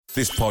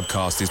This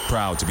podcast is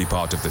proud to be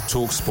part of the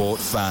TalkSport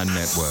Fan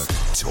Network.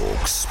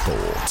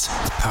 TalkSport.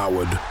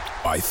 Powered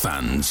by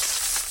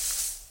fans.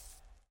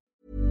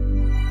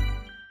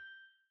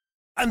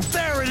 And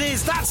there it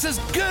is, that's as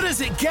good as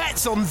it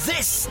gets on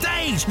this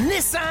stage.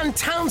 Nissan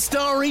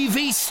Townstar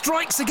EV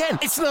strikes again.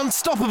 It's an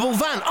unstoppable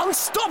van,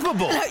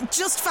 unstoppable.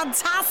 Just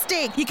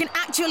fantastic. You can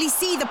actually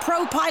see the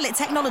ProPilot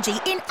technology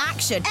in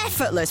action.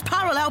 Effortless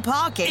parallel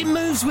parking. It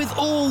moves with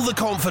all the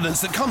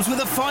confidence that comes with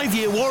a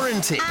 5-year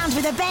warranty. And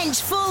with a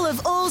bench full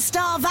of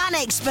all-star van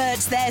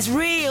experts, there's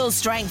real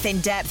strength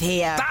in depth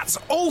here. That's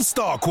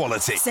all-star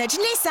quality. Search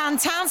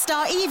Nissan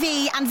Townstar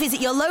EV and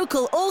visit your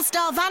local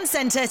all-star van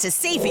centre to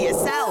see for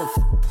yourself.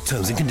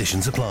 Terms and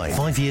conditions apply.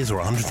 5 years or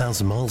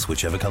 100,000 miles,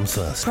 whichever comes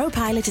first.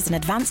 ProPilot is an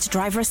advanced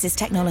driver assist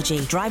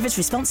technology. Driver's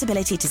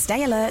responsibility to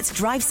stay alert,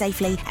 drive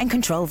safely, and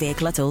control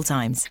vehicle at all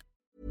times.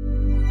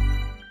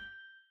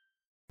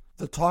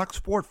 The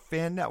TalkSport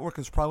Fan Network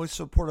is proudly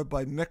supported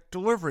by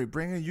McDelivery,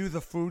 bringing you the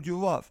food you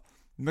love.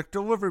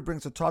 McDelivery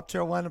brings a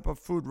top-tier lineup of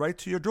food right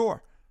to your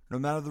door. No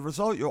matter the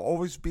result, you'll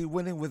always be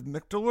winning with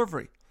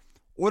McDelivery.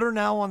 Order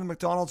now on the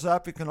McDonald's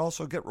app. You can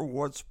also get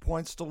rewards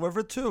points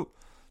delivered too,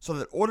 so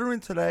that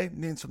ordering today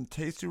means some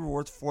tasty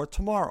rewards for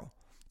tomorrow.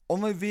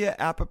 Only via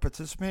app at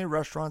participating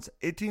restaurants.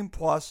 18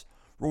 plus.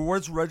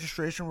 Rewards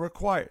registration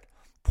required.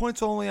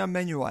 Points only on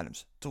menu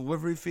items.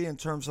 Delivery fee and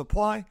terms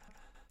apply.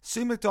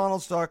 See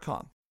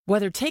McDonald's.com.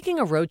 Whether taking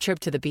a road trip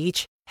to the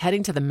beach,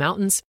 heading to the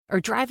mountains, or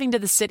driving to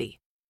the city,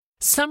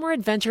 summer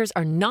adventures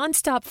are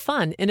nonstop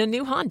fun in a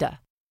new Honda.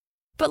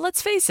 But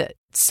let's face it,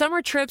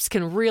 summer trips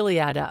can really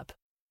add up.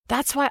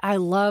 That's why I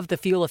love the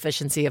fuel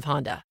efficiency of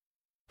Honda.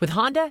 With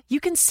Honda, you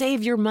can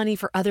save your money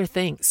for other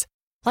things,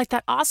 like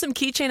that awesome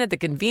keychain at the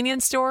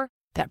convenience store,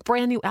 that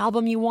brand new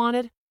album you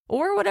wanted,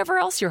 or whatever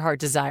else your heart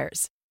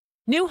desires.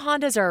 New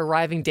Hondas are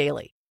arriving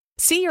daily.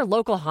 See your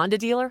local Honda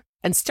dealer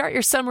and start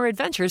your summer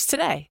adventures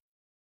today.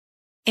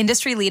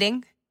 Industry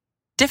leading,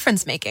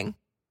 difference making,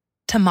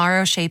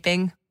 tomorrow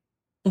shaping,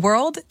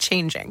 world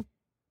changing.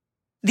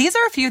 These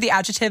are a few of the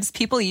adjectives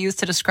people use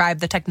to describe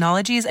the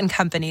technologies and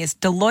companies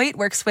Deloitte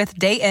works with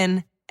day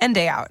in and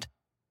day out.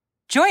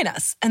 Join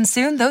us, and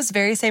soon those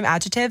very same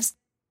adjectives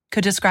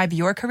could describe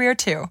your career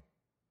too.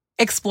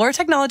 Explore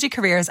technology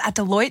careers at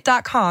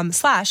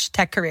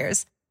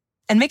Deloitte.com/techcareers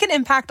and make an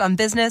impact on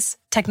business,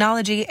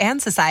 technology, and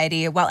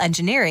society while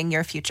engineering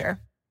your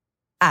future.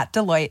 At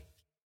Deloitte.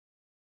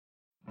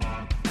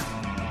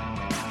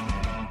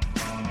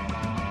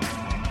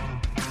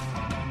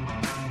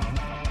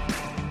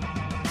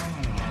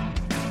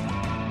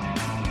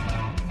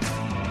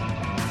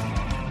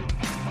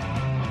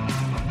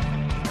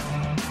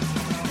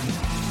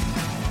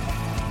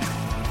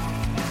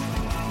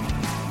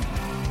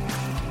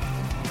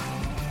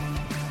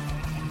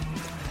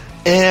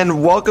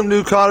 And welcome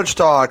to Cottage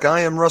Talk. I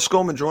am Russ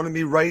Goldman. Joining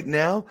me right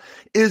now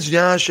is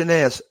Giannis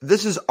Aeneas.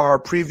 This is our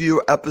preview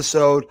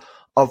episode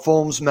of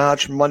Fulham's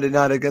match Monday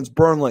night against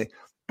Burnley.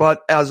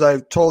 But as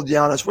I've told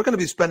Giannis, we're going to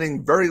be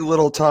spending very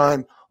little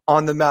time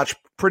on the match.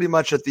 Pretty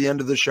much at the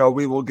end of the show,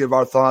 we will give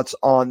our thoughts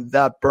on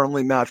that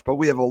Burnley match. But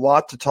we have a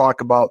lot to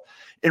talk about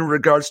in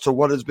regards to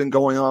what has been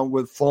going on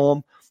with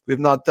Fulham. We've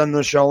not done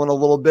the show in a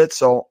little bit,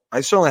 so I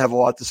certainly have a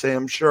lot to say.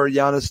 I'm sure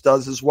Giannis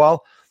does as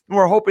well. And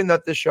we're hoping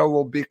that this show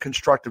will be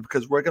constructive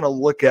because we're going to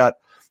look at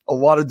a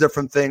lot of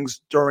different things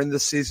during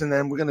this season,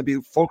 and we're going to be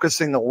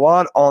focusing a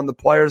lot on the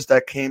players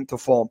that came to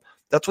Fulham.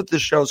 That's what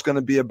this show is going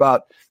to be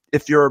about.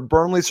 If you're a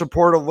Burnley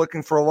supporter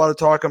looking for a lot of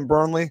talk on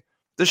Burnley,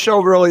 this show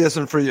really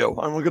isn't for you.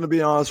 And we're going to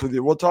be honest with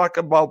you. We'll talk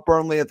about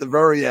Burnley at the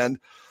very end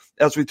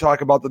as we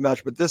talk about the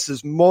match, but this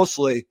is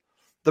mostly,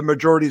 the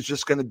majority is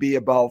just going to be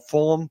about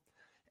Fulham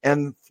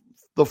and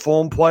the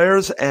Fulham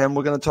players, and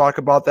we're going to talk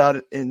about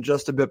that in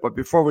just a bit. But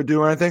before we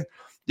do anything,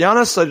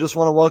 Giannis, I just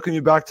want to welcome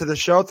you back to the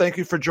show. Thank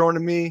you for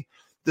joining me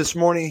this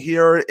morning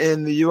here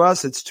in the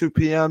U.S. It's 2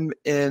 p.m.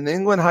 in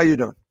England. How you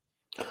doing?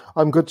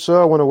 I'm good,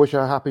 sir. I want to wish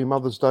a happy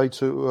Mother's Day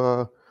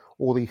to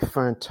all the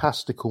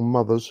fantastical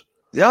mothers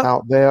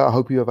out there. I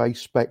hope you have a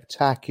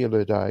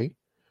spectacular day.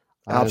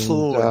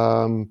 Absolutely.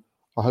 And,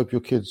 I hope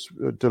your kids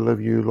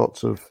deliver you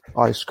lots of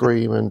ice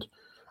cream and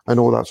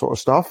all that sort of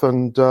stuff.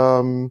 And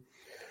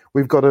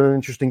we've got an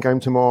interesting game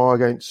tomorrow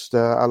against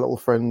our little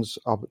friends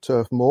up at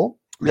Turf Moor.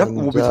 Yep, and,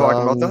 we'll be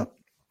talking about that.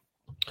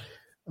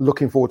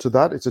 Looking forward to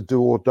that. It's a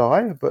do or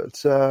die.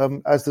 But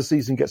as the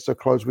season gets to a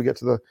close, we get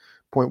to the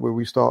point where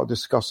we start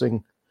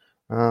discussing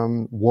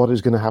what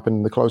is going to happen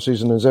in the close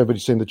season. As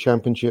everybody's seen, the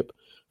Championship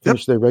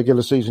finished their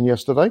regular season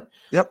yesterday.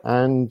 Yep.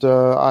 And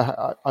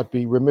I'd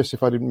be remiss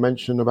if I didn't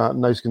mention about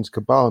Neeskens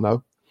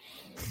Cabano,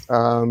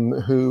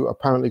 who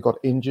apparently got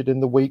injured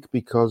in the week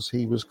because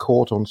he was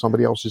caught on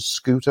somebody else's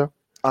scooter.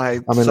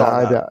 I mean,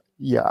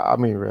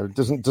 really,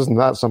 doesn't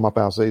that sum up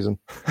our season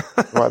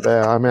right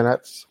there? I mean,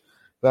 that's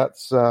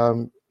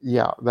the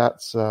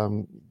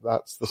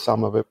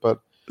sum of it. But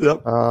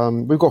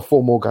we've got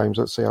 4 more games.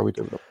 Let's see how we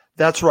do them.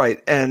 That's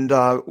right, and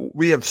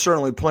we have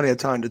certainly plenty of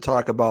time to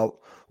talk about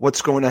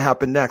what's going to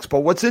happen next.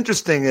 But what's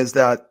interesting is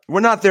that we're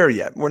not there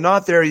yet. We're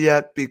not there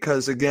yet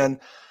because, again,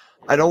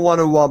 I don't want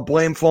to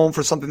blame Fulham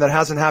for something that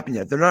hasn't happened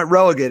yet. They're not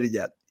relegated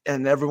yet,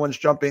 and everyone's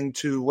jumping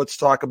to let's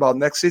talk about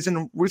next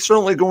season. We're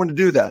certainly going to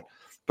do that,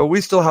 but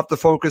we still have to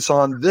focus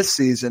on this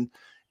season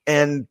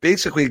and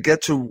basically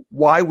get to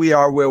why we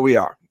are where we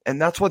are.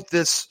 And that's what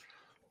this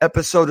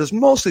episode is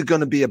mostly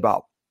going to be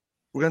about.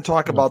 We're going to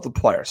talk about the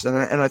players, and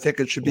I think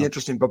it should be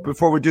interesting. But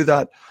before we do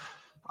that,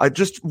 I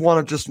just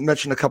want to just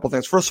mention a couple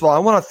things. First of all, I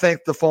want to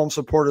thank the Fulham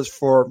supporters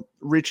for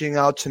reaching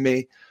out to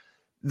me.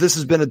 This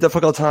has been a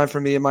difficult time for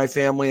me and my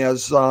family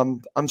as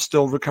I'm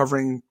still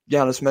recovering.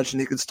 Giannis mentioned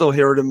he could still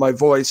hear it in my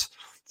voice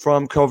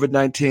from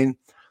COVID-19.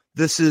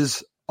 This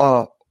is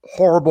a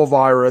horrible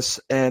virus,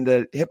 and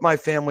it hit my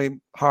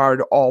family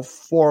hard. All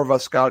four of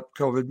us got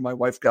COVID. My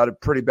wife got it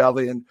pretty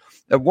badly, and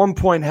at one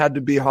point had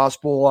to be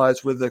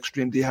hospitalized with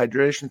extreme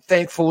dehydration.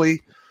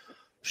 Thankfully,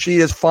 she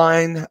is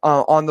fine,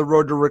 on the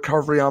road to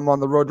recovery. I'm on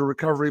the road to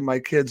recovery. My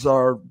kids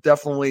are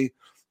definitely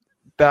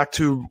back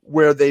to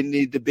where they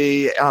need to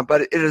be.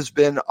 But it has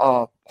been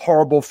a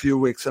horrible few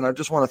weeks, and I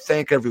just want to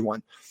thank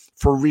everyone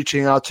for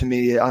reaching out to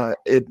me.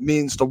 It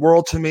means the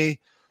world to me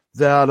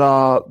that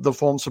the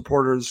Fulham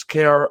supporters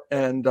care,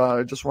 and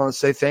I just want to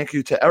say thank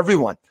you to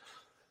everyone.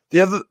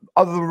 The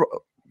other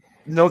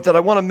note that I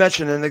want to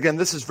mention, and again,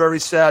 this is very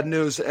sad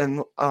news,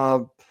 and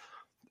I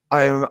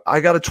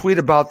got a tweet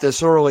about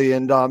this early,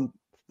 and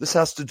this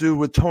has to do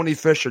with Tony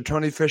Fisher.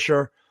 Tony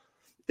Fisher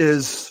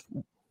is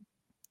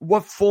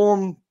what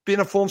being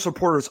a Fulham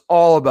supporter is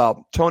all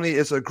about. Tony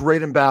is a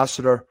great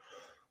ambassador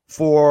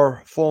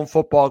for Fulham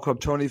Football Club,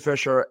 Tony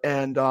Fisher,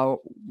 and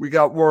we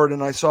got word,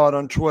 and I saw it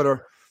on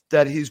Twitter,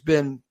 that he's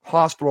been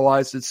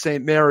hospitalized at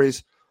St.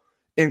 Mary's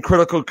in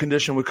critical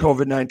condition with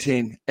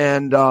COVID-19.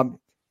 And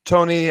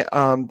Tony,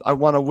 I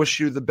want to wish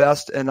you the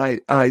best, and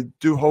I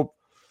do hope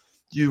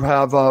you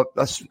have a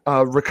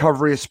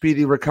recovery, a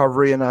speedy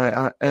recovery, and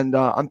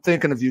I'm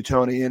thinking of you,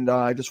 Tony, and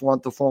I just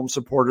want the Fulham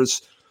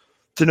supporters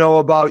to know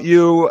about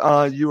you.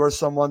 You are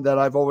someone that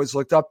I've always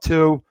looked up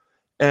to,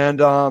 and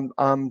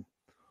I'm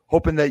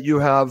hoping that you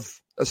have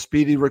a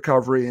speedy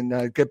recovery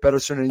and get better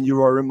soon, and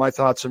you are in my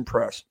thoughts and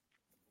prayers.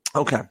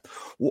 Okay.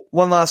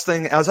 One last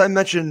thing. As I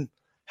mentioned,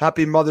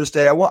 Happy Mother's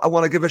Day. I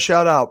want to give a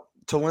shout out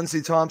to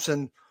Lindsey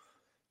Thompson.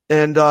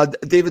 And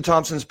David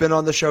Thompson's been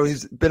on the show.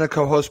 He's been a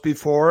co-host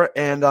before.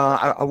 And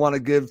I want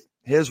to give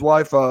his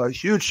wife a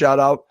huge shout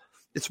out.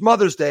 It's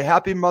Mother's Day.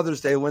 Happy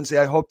Mother's Day, Lindsey.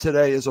 I hope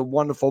today is a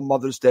wonderful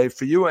Mother's Day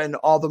for you and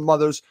all the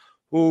mothers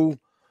who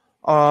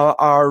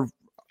are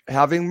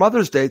having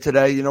Mother's Day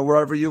today, you know,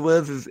 wherever you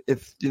live,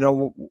 if you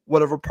know,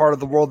 whatever part of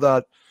the world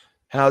that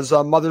has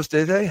Mother's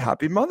Day today,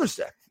 happy Mother's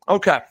Day.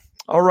 Okay.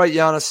 All right,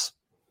 Giannis,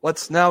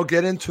 let's now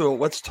get into it.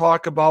 Let's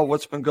talk about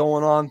what's been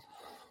going on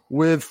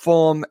with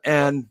Fulham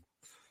and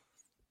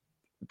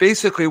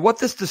basically what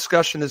this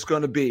discussion is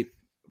going to be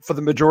for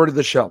the majority of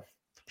the show.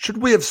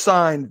 Should we have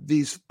signed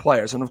these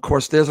players? And, of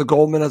course, there's a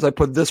Goldman as I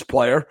put this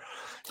player.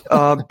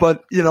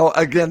 But, you know,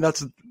 again,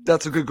 that's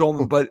a good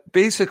Goldman. But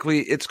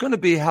basically it's going to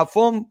be how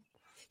Fulham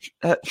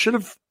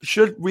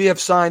should we have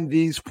signed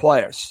these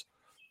players?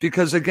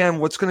 Because, again,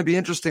 what's going to be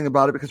interesting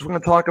about it, because we're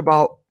going to talk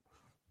about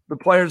the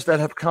players that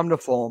have come to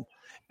Fulham.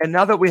 And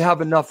now that we have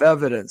enough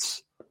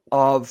evidence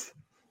of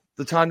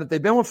the time that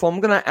they've been with Fulham,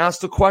 I'm going to ask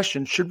the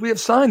question, should we have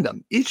signed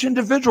them? Each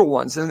individual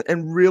ones,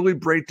 and really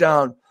break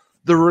down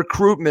the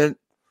recruitment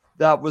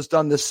that was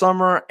done this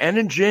summer and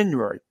in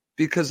January.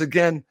 Because,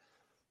 again,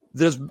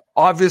 there's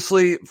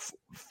obviously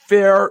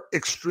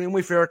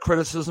extremely fair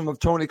criticism of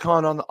Tony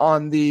Khan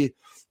on the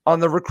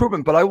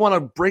recruitment. But I want to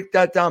break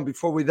that down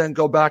before we then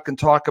go back and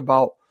talk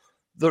about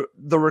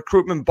the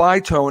recruitment by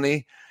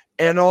Tony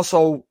and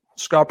also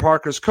Scott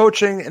Parker's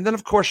coaching, and then,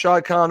 of course,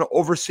 Shad Khan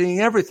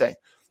overseeing everything.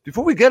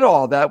 Before we get to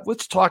all that,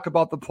 let's talk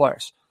about the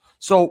players.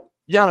 So,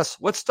 Giannis,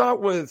 let's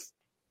start with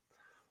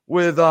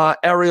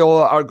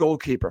Areola, our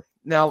goalkeeper.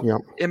 Now,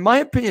 in my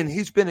opinion,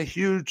 he's been a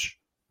huge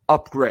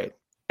upgrade.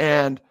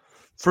 And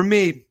for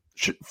me,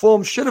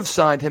 Fulham should have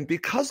signed him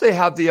because they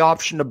have the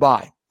option to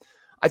buy.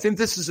 I think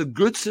this is a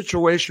good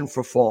situation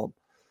for Fulham,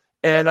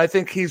 and I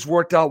think he's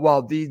worked out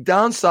well. The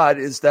downside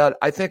is that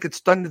I think it's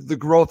stunted the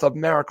growth of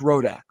Marek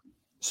Rodak.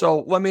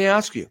 So let me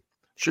ask you,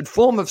 should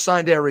Fulham have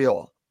signed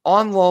Areola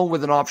on loan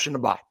with an option to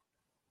buy?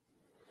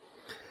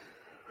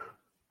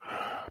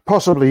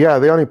 Possibly, yeah.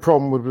 The only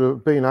problem would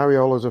have been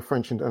Areola's a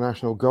French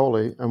international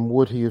goalie, and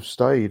would he have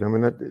stayed? I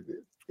mean,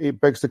 it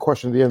begs the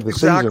question at the end of the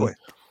season.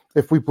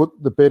 If we put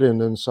the bid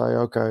in and say,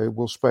 okay,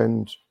 we'll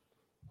spend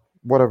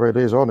whatever it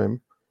is on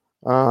him,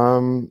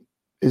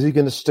 is he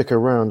going to stick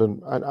around?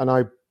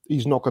 And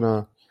he's not going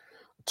to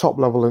top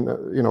level,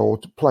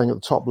 playing at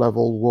the top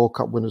level, World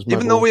Cup winners medal.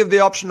 Even though we have the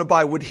option to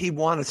buy, would he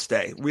want to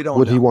stay? We don't know.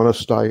 Would he want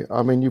to stay?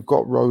 I mean, you've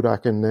got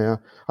Rodak in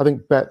there. I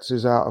think Betts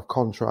is out of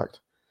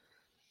contract,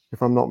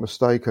 if I'm not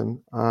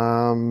mistaken.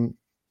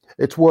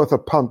 It's worth a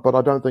punt, but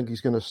I don't think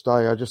he's going to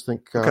stay. I just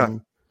think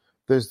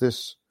there's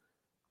this,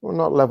 well,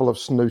 not level of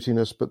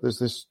snootiness, but there's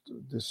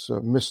this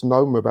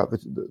misnomer about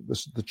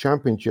the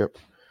championship,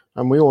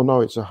 and we all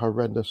know it's a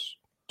horrendous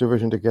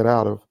division to get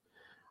out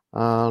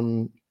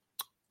of.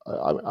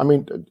 I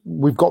mean,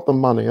 we've got the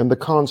money, and the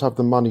Khans have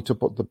the money to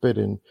put the bid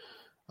in.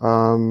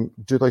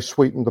 Do they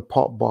sweeten the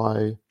pot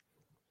by,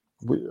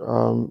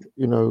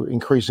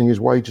 increasing his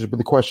wages? But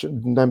the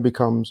question then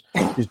becomes: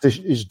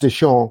 is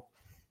Deschamps,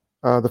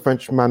 the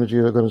French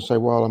manager, going to say,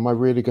 "Well, am I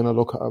really going to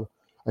look at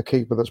a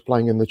keeper that's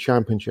playing in the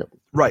Championship?"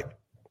 Right.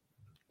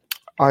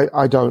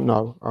 I don't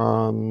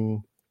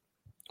know.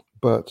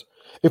 But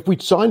if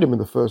we'd signed him in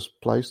the first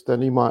place,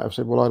 then he might have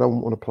said, "Well, I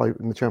don't want to play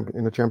in the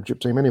Championship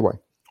team anyway."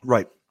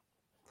 Right.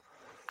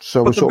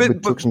 So but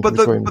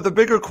the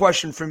bigger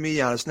question for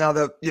me is now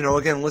that,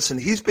 again, listen,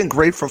 he's been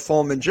great for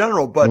Fulham in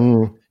general, but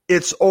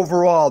it's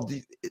overall,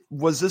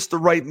 was this the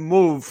right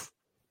move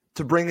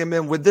to bring him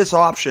in with this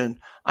option?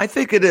 I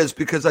think it is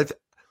because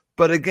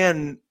but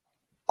again,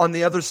 on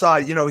the other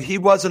side, he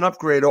was an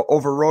upgrade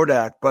over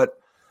Rodak, but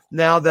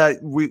now that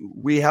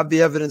we have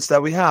the evidence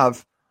that we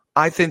have,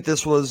 I think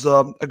this was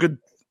a good,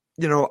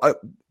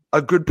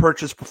 a good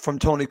purchase from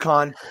Tony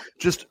Khan.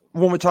 Just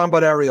when we're talking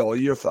about Areola,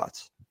 your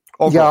thoughts?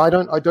 Overall.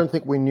 Yeah, I don't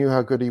think we knew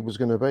how good he was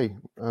going to be,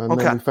 and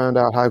then we found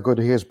out how good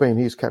he has been.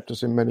 He's kept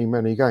us in many,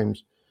 many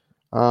games.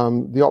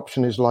 The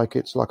option is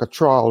it's like a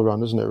trial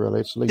run, isn't it?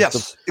 Really, it's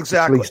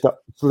exactly. It's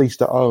least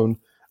to own.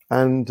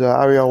 And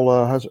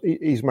Areola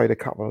he's made a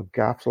couple of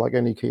gaffes like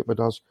any keeper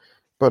does,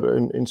 but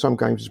in some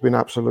games it's been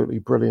absolutely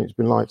brilliant. It's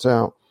been lights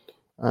out,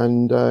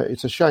 and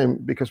it's a shame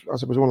because I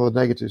suppose one of the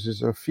negatives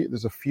is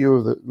there's a few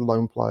of the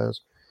loan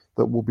players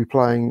that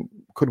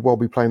could well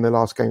be playing their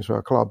last games for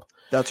our club.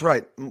 That's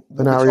right. And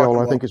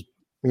Areola, I think,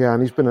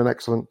 and he's been an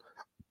excellent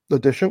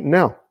addition.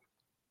 Now,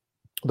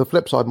 the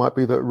flip side might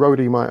be that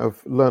Rhodey might have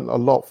learnt a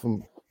lot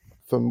from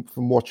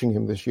watching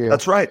him this year.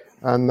 That's right.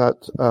 And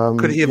that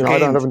could he have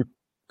games?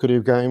 Could he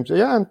have games?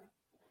 Yeah, and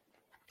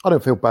I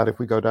don't feel bad if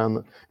we go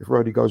down. If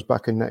Rhodey goes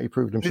back in net, he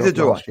proved himself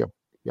last year.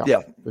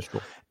 Yeah, for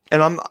sure.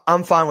 And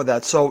I'm fine with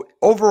that. So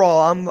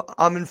overall,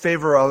 I'm in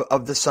favor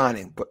of the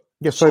signing. But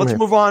yes, let's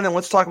move on and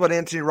let's talk about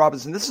Anthony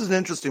Robinson. This is an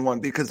interesting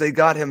one because they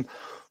got him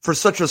for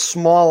such a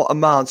small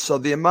amount. So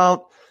the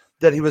amount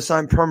that he was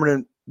signed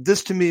permanent,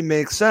 this to me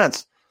makes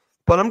sense.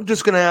 But I'm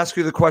just going to ask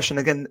you the question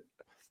again.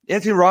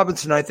 Anthony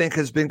Robinson, I think,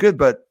 has been good,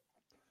 but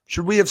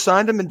should we have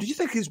signed him? And do you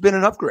think he's been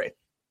an upgrade?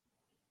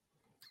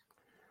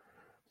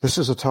 This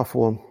is a tough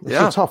one. It's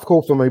a tough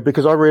call for me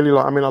because I really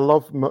I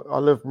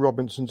love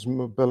Robinson's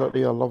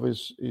mobility. I love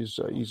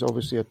he's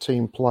obviously a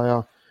team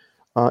player.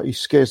 He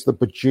scares the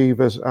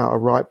bejeevers out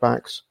of right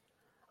backs.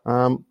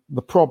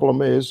 The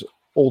problem is,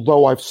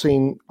 although I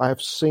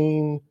have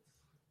seen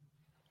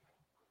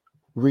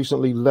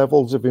recently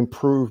levels of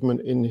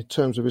improvement in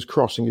terms of his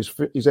crossing,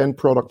 his end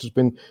product has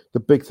been the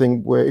big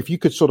thing. Where if you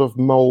could sort of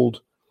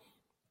mould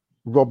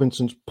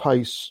Robinson's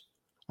pace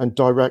and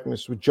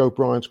directness with Joe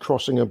Bryan's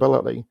crossing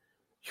ability,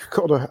 you've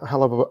got a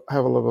hell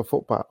of a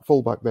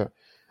fullback there.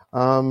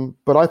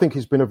 But I think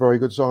he's been a very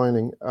good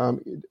signing.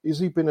 Has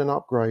he been an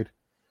upgrade?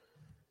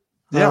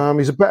 Yeah.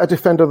 He's a better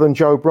defender than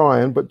Joe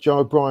Bryan, but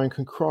Joe Bryan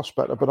can cross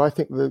better. But I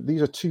think that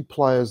these are two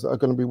players that are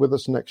going to be with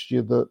us next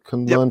year that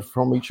can learn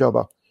from each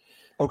other.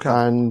 Okay.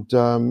 And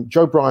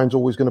Joe Bryan's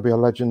always going to be a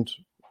legend.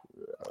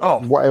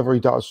 Whatever he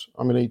does.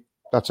 I mean,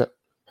 that's it.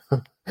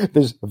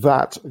 There's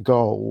that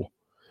goal.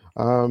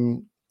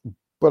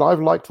 But I've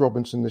liked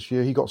Robinson this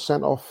year. He got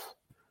sent off.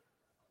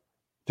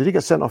 Did he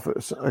get sent off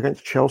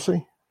against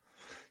Chelsea?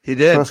 He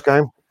did. First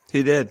game?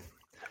 He did.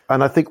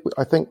 And I think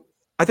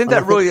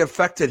that really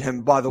affected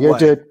him, by the way. It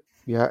did.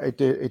 Yeah, it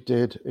did.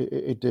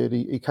 It did.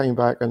 He came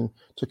back and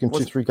took him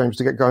 2-3 games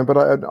to get going. But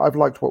I've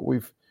liked what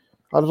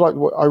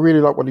I really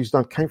like what he's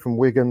done. Came from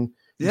Wigan.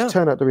 He's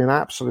turned out to be an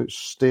absolute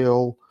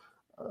steal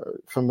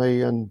for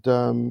me. And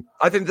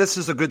I think this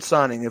is a good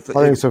signing. I think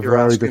it's a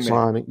very good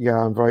signing.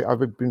 Yeah,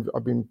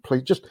 I've been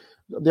pleased. Just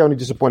the only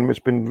disappointment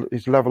has been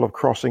his level of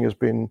crossing has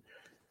been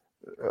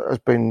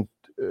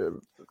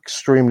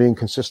extremely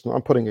inconsistent.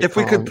 I'm putting it. If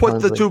we could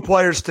put the two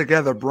players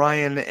together,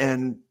 Bryan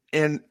and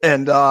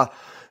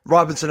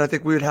Robinson, I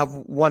think we would have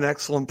one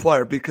excellent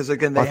player because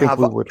again they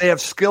have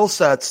skill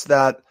sets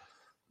that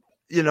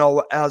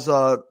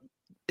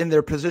in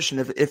their position.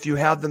 If you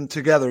have them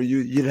together,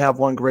 you'd have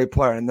one great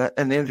player, and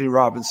Anthony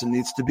Robinson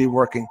needs to be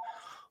working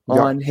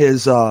on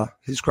his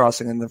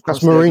crossing. And of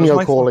course, that's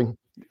Mourinho calling.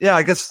 Yeah,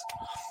 I guess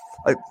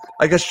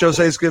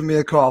Jose's giving me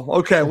a call.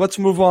 Okay, let's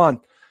move on.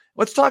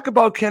 Let's talk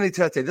about Kenny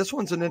Tete. This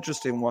one's an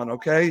interesting one,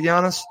 okay,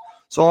 Giannis?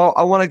 So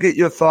I want to get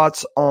your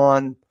thoughts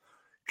on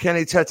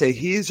Kenny Tete.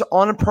 He's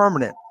on a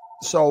permanent.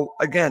 So,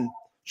 again,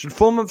 should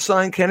Fulham have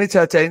signed Kenny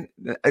Tete?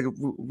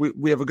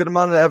 We have a good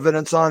amount of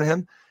evidence on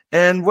him.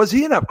 And was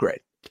he an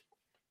upgrade?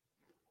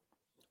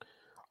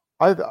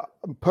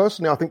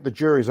 Personally, I think the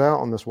jury's out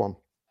on this one.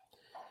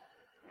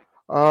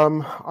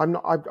 I'm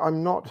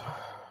not.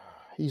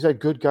 He's had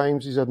good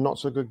games. He's had not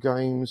so good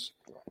games.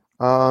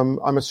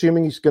 I'm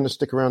assuming he's going to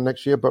stick around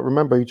next year, but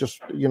remember, he's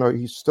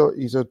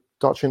a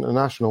Dutch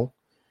international,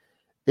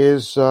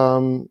 is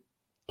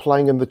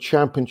playing in the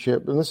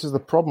Championship, and this is the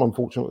problem.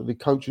 Unfortunately,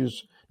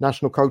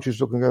 national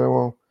coaches look and go,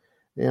 well,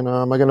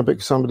 am I going to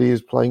pick somebody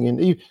who's playing in?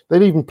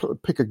 They'd even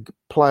pick a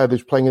player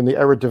who's playing in the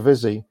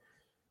Eredivisie,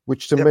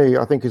 which to me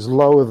I think is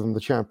lower than the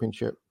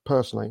Championship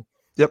personally.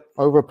 Yep.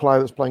 Over a player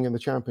that's playing in the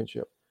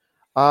Championship.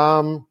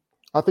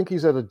 I think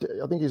he's had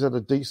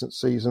a decent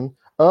season.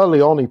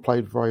 Early on, he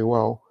played very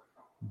well,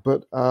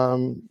 but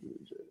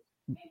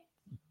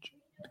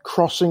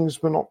crossings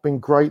have not been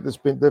great.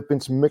 There've been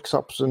some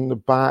mix-ups in the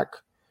back.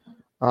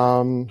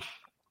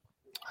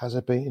 Has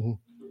it been?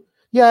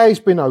 Yeah, he's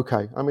been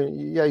okay.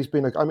 He's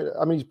been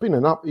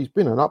an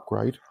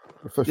upgrade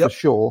for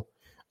sure.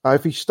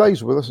 If he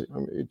stays with us,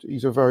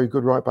 he's a very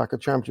good right back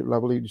at Championship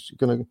level. He's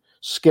going to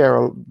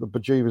scare the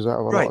bejeebers out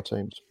of a lot of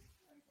teams.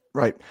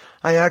 Right.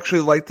 I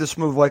actually like this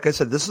move. Like I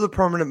said, this is a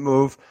permanent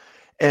move.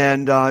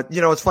 And,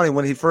 it's funny.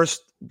 When he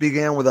first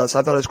began with us,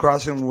 I thought his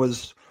crossing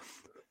was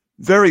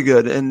very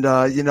good. And,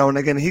 and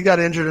again, he got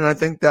injured, and I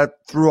think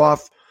that threw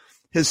off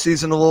his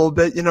season a little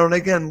bit. And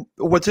again,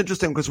 what's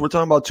interesting, because we're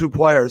talking about two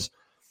players,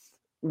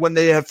 when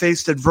they have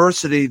faced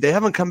adversity, they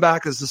haven't come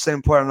back as the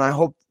same player. And I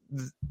hope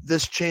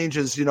this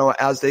changes,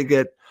 as they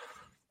get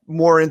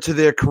more into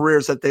their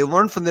careers, that they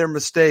learn from their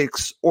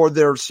mistakes or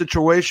their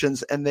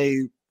situations and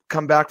they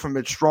come back from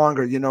it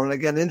stronger, and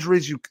again,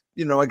 injuries,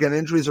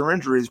 injuries are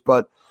injuries,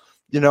 but,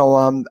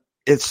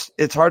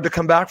 it's hard to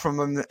come back from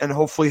them, and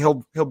hopefully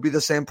he'll be the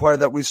same player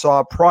that we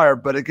saw prior.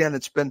 But again,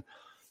 it's been,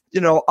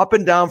 up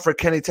and down for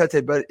Kenny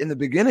Tete. But in the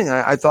beginning,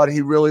 I thought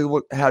he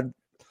really had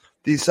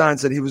these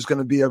signs that he was going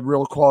to be a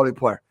real quality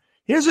player.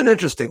 Here's an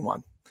interesting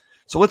one.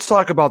 So let's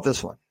talk about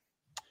this one.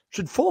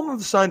 Should Fulham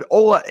have signed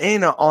Ola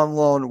Aina on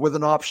loan with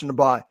an option to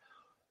buy?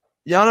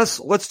 Giannis,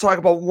 let's talk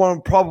about one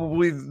of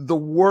probably the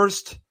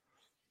worst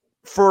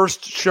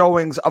first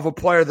showings of a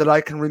player that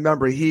I can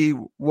remember. He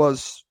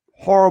was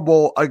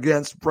horrible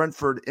against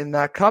Brentford in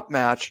that cup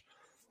match,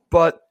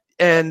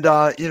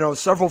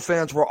 several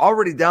fans were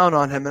already down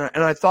on him,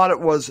 and I thought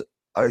it was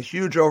a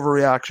huge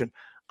overreaction.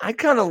 I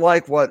kind of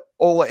like what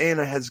Ola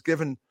Aina has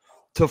given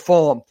to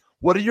Fulham.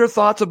 What are your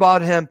thoughts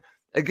about him?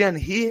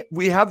 Again,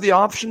 we have the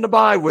option to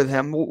buy with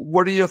him.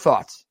 What are your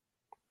thoughts?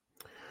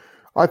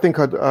 I think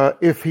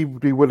if he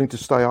would be willing to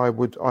stay, I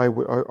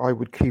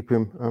would keep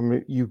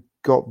him. You've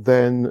got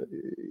Brian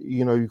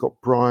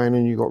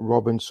and you've got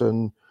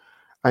Robinson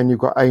and you've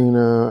got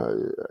Aina.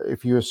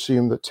 If you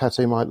assume that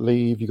Tete might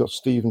leave, you've got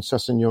Steven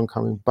Sessegnon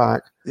coming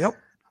back. Yep.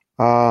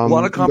 A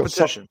lot of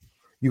competition.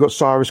 You've got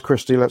Cyrus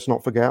Christie, let's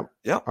not forget.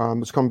 Yep.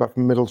 It's coming back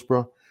from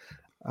Middlesbrough.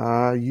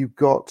 You've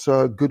got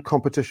good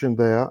competition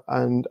there,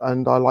 and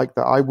I like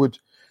that. I would,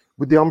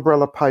 with the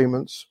umbrella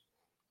payments,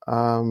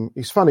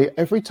 it's funny,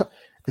 every time,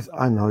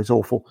 I know it's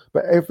awful,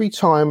 but every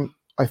time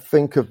I'm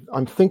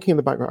thinking in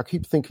the background, I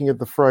keep thinking of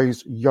the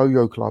phrase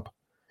yo-yo club.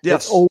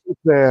 Yes. It's always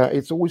there.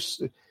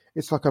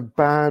 It's like a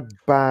bad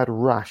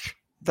rash.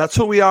 That's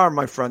who we are,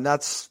 my friend.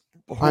 That's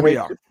who we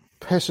are.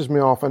 Pisses me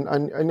off, and I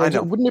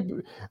know. Wouldn't it?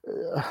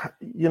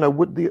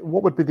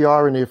 What would be the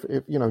irony if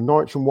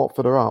Norwich and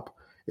Watford are up,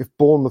 if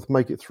Bournemouth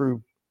make it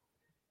through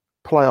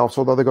playoffs,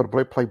 although they've got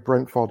to play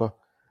Brentford,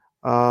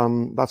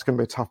 that's going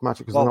to be a tough match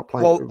because they're not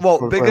playing.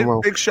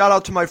 Big shout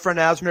out to my friend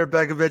Asmir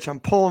Begovic. I'm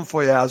pulling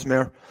for you,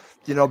 Asmir.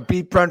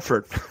 Beat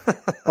Brentford.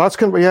 That's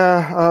going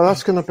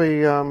to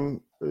be.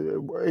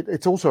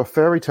 It's also a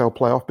fairy tale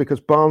playoff because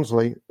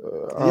Barnsley.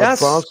 Great have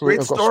got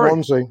story.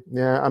 Swansea,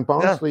 and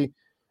Barnsley. Yeah.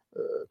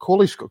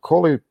 Cawley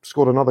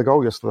scored another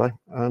goal yesterday,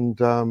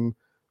 and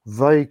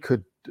they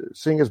could,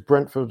 seeing as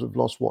Brentford have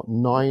lost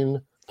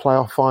 9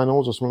 playoff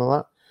finals or something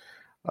like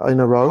that in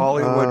a row.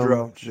 Cawley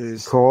Woodrow,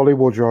 jeez. Cawley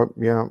Woodrow,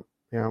 yeah,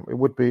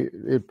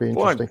 it'd be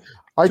interesting.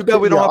 Too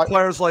bad we don't have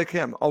players like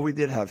him. Oh, we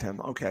did have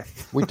him. Okay,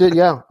 we did,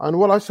 yeah. And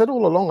what I said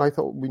all along, I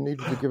thought we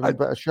needed to give him a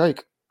better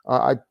shake.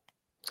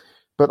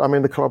 But I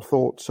mean, the club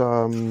thought.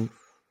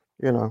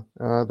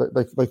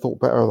 They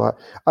thought better of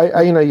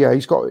that.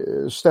 He's got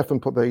Stefan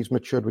put that he's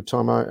matured with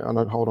time, and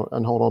I'd hold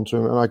on to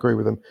him, and I agree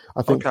with him.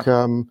 I think,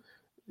 and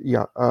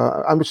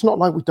it's not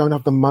like we don't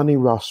have the money,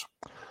 Russ.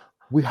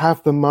 We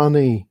have the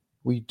money.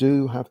 We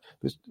do have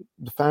this.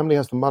 The family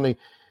has the money,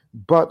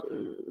 but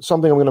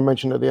something I'm going to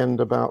mention at the end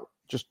about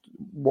just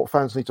what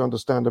fans need to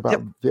understand about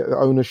the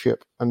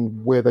ownership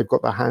and where they've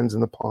got their hands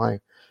in the pie,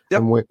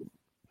 and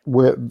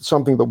where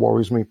something that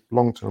worries me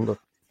long term. But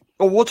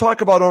well, we'll talk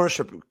about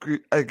ownership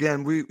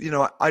again.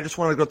 I just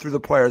want to go through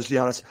the players, to be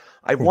honest.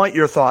 I want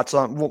your thoughts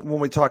on when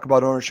we talk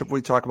about ownership.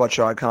 We talk about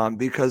Shad Khan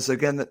because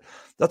again,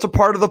 that's a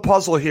part of the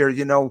puzzle here.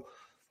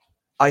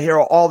 I hear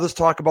all this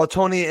talk about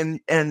Tony,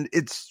 and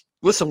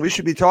listen, we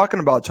should be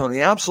talking about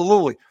Tony,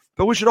 absolutely,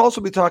 but we should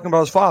also be talking about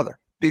his father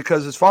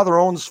because his father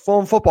owns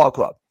Fulham Football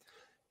Club,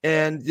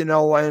 and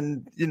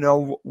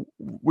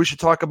we should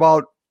talk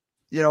about.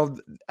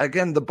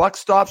 Again, the buck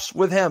stops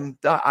with him.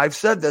 I've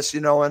said this,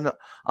 and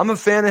I'm a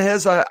fan of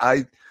his.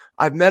 I've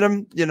met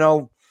him,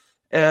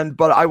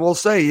 but I will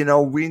say,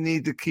 we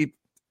need to keep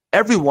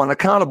everyone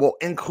accountable,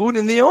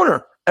 including the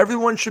owner.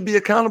 Everyone should be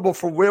accountable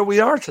for where we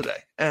are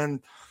today. And,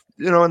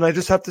 and I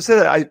just have to say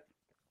that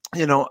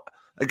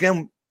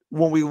again,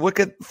 when we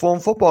look at Fulham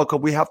Football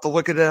Club, we have to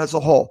look at it as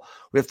a whole.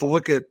 We have to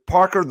look at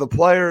Parker, the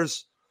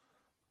players,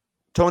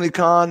 Tony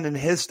Khan and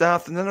his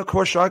staff, and then, of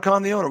course, Shad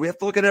Khan, the owner. We have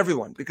to look at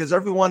everyone because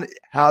everyone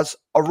has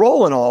a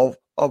role in all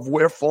of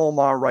where Fulham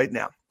are right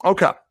now.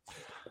 Okay.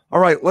 All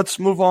right, let's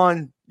move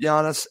on,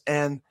 Giannis.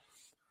 And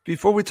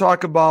before we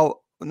talk about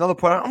another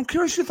player, I'm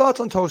curious your thoughts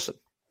on Tosin.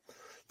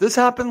 This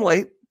happened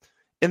late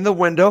in the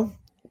window.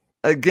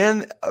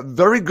 Again, a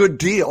very good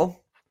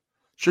deal.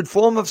 Should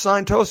Fulham have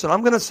signed Tosin?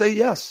 I'm going to say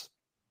yes.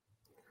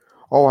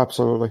 Oh,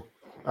 absolutely.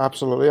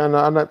 Absolutely. And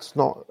that's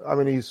not, I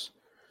mean,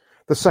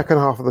 the second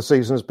half of the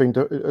season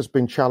has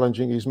been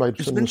challenging. He's made some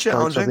mistakes. He's been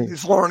challenging.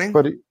 He's learning.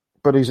 But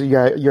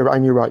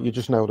you're right. You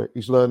just nailed it.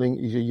 He's learning.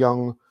 He's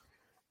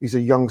a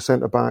young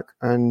centre back.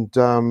 And,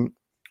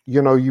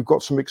 you've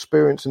got some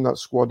experience in that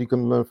squad you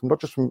can learn from,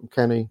 not just from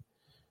Kenny,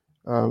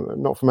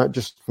 not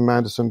just from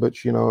Anderson, but,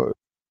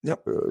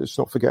 let's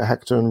not forget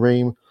Hector and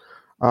Ream.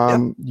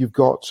 You've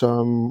got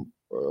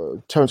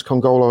Terence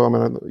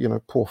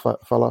Congolo, poor poor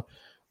fella.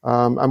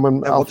 And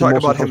when Alfie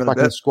Mawson comes back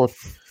in the squad,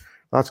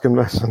 that's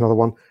another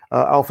one.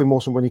 Alfie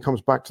Mawson, when he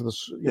comes back to the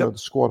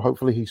squad,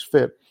 hopefully he's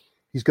fit.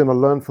 He's going to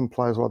learn from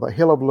players like that.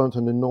 He'll have learned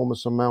an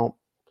enormous amount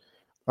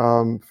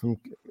from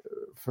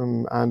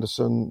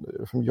Anderson,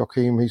 from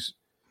Joachim. He's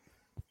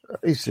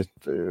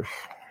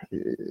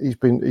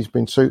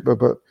been super.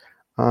 But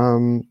I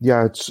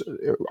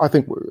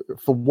think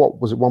for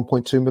what was it,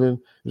 1.2 million?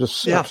 It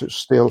was an absolute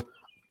steal.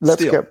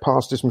 Let's get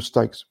past his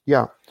mistakes.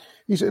 Yeah,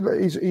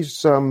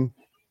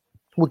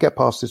 we'll get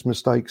past his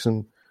mistakes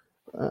and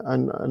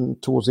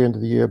towards the end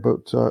of the year.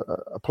 But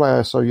a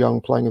player so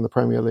young playing in the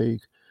Premier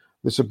League,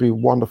 this would be a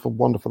wonderful,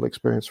 wonderful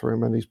experience for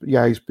him. And he's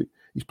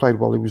played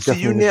well. He was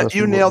definitely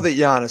you nailed it,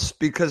 Giannis.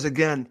 Because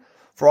again,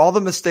 for all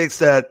the mistakes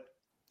that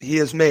he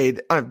has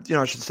made, I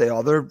should say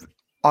there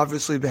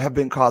obviously have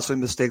been costly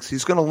mistakes.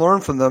 He's going to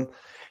learn from them,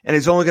 and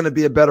he's only going to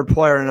be a better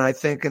player. And I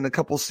think in a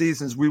couple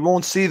seasons we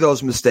won't see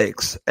those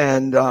mistakes.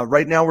 And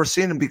right now we're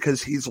seeing him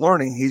because he's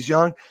learning. He's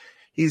young.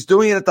 He's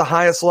doing it at the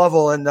highest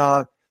level. And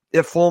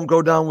if Fulham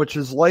go down, which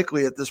is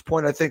likely at this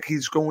point, I think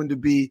he's going to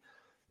be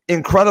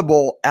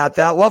incredible at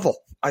that level.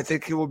 I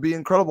think he will be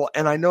incredible.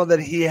 And I know that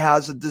he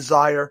has a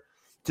desire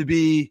to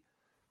be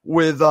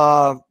with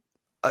a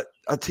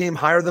team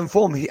higher than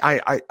Fulham.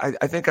 I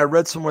think I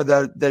read somewhere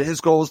that his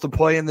goal is to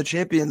play in the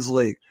Champions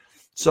League.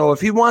 So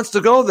if he wants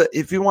to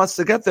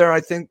get there,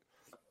 I think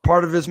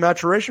part of his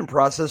maturation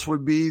process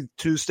would be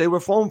to stay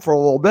with Fulham for a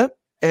little bit.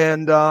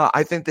 And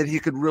I think that he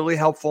could really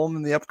help Fulham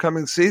in the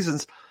upcoming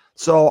seasons.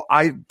 So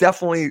I'm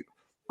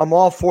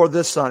all for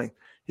this signing.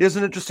 Here's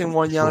an interesting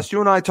one, Giannis. You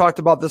and I talked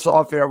about this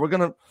off air.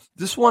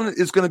 This one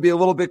is going to be a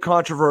little bit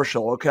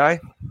controversial, okay?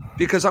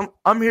 Because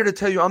I'm here to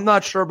tell you I'm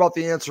not sure about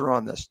the answer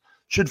on this.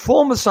 Should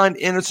Fulham have signed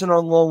Anderson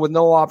on loan with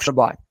no option to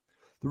buy?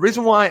 The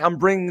reason why I'm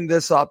bringing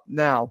this up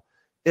now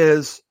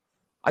is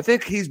I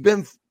think he's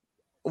been,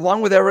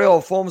 along with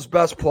Ariel, Fulham's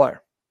best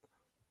player.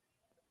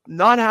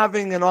 Not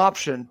having an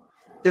option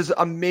is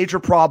a major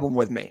problem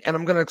with me, and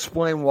I'm going to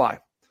explain why.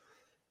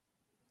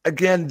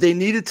 Again, they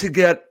needed to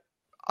get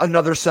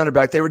another center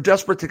back. They were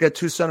desperate to get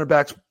two center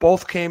backs.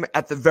 Both came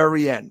at the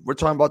very end. We're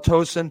talking about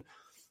Tosin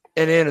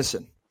and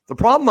Anderson. The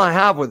problem I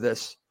have with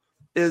this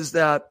is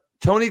that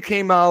Tony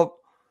came out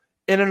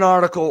in an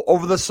article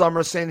over the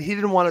summer saying he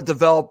didn't want to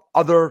develop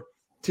other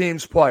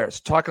teams' players,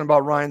 talking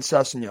about Ryan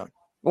Sessegnon.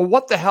 Well,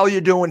 what the hell are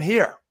you doing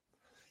here?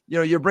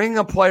 You're bringing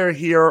a player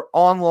here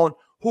on loan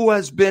who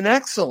has been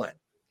excellent.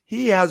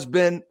 He has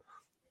been,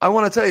 I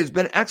want to tell you, he's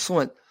been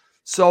excellent.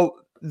 So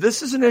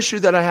this is an issue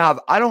that I have.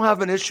 I don't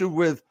have an issue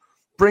with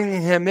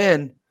bringing him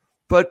in,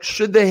 but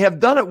should they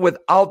have done it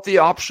without the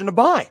option to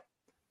buy?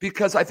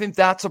 Because I think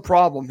that's a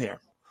problem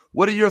here.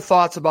 What are your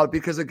thoughts about it?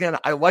 Because, again,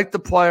 I like the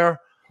player.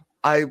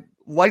 I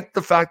like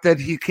the fact that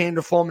he came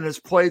to Fulham and has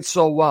played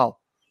so well.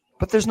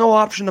 But there's no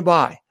option to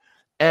buy.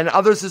 And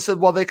others have said,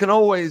 well, they can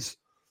always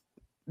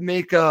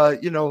make try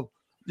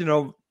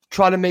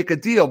to make a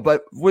deal.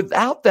 But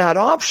without that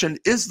option,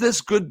 is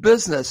this good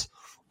business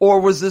or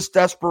was this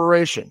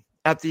desperation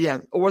at the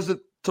end? Or was it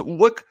to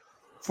look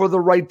for the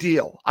right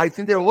deal? I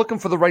think they were looking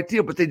for the right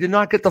deal, but they did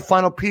not get the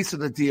final piece of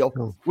the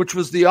deal, which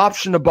was the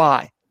option to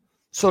buy.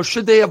 So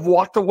should they have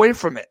walked away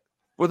from it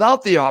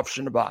without the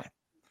option to buy?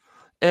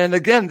 And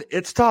again,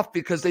 it's tough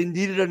because they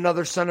needed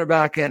another center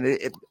back in.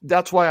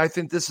 That's why I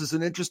think this is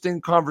an interesting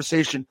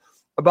conversation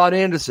about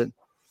Anderson.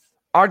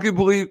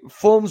 Arguably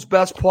Fulham's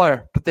best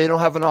player, but they don't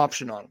have an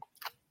option on him.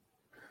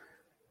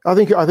 I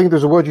think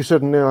there's a word you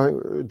said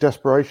in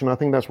desperation. I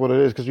think that's what it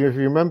is. Because if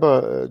you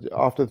remember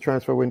after the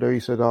transfer window, he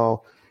said,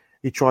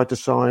 he tried to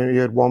sign. He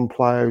had one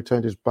player who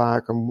turned his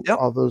back, and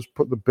others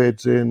put the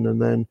bids in,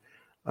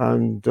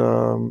 and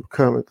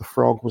Kermit the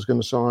Frog was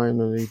going to sign,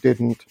 and he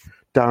didn't.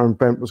 Darren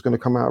Bent was going to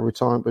come out of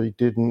retirement, but he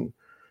didn't.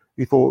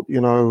 He thought,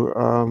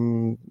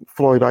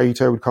 Floyd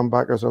Aita would come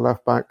back as a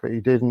left back, but he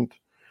didn't.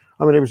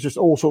 I mean, it was just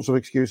all sorts of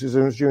excuses.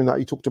 And it was during that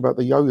he talked about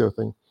the yo-yo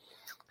thing.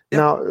 Yep.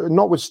 Now,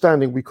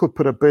 notwithstanding, we could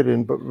put a bid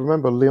in, but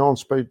remember, Lyon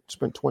spent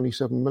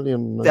 27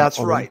 million. That's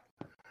right.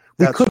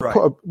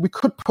 We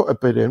could put a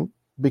bid in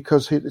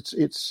because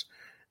it's.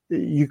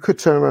 You could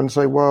turn around and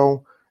say,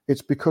 well,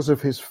 it's because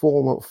of his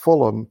form at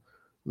Fulham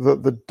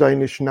that the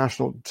Danish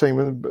national team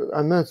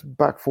and their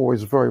back four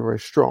is very, very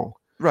strong.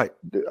 Right.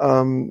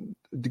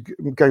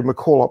 Gave him a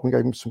call up and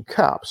gave him some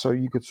cap. So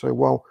you could say,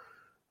 well,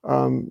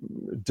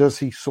 does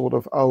he sort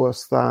of owe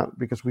us that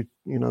because we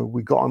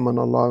got him on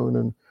a loan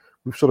and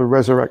we've sort of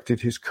resurrected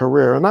his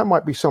career? And that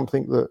might be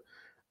something that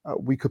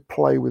we could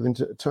play with in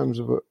terms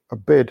of a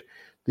bid.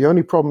 The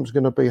only problem is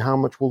going to be how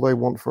much will they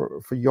want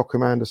for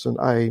Joachim Andersen,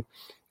 A,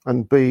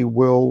 and B,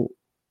 will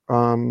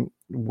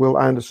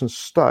Andersen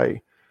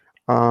stay?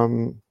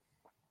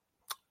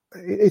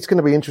 It's going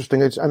to be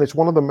interesting. It's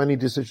one of the many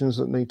decisions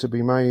that need to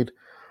be made.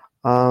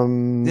 But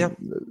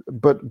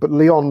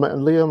Leon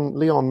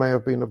may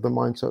have been of the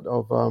mindset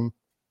of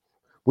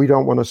we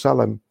don't want to sell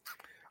him.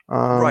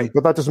 Right.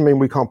 But that doesn't mean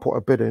we can't put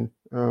a bid in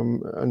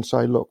and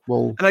say, look,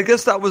 well. And I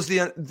guess that was the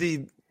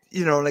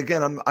and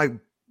again, I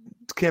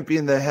can't be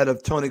in the head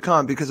of Tony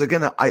Khan because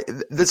again,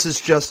 this is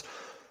just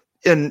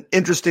an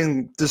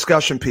interesting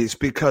discussion piece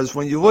because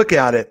when you look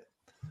at it,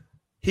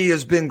 he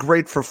has been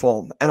great for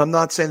Fulham, and I'm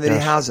not saying that he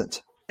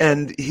hasn't,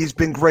 and he's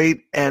been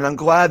great, and I'm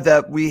glad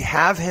that we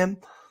have him,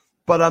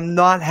 but I'm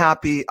not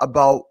happy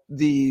about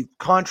the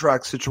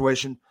contract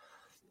situation,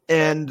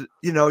 and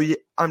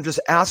I'm just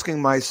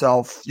asking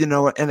myself,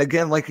 and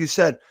again, like you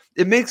said,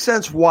 it makes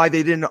sense why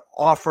they didn't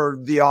offer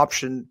the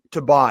option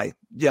to buy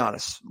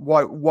Giannis,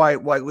 why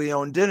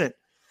Leon didn't.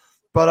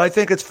 But I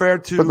think it's fair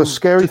to. But the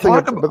scary thing.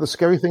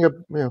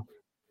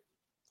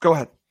 Go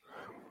ahead.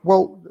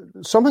 Well,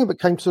 something that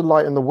came to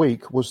light in the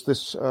week was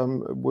this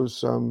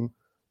the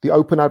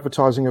open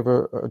advertising of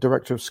a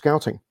director of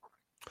scouting.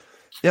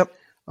 Yep.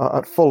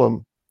 At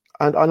Fulham,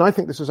 and I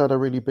think this has had a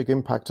really big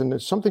impact, and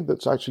it's something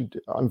that's actually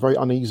I'm very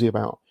uneasy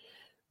about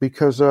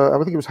because I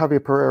think it was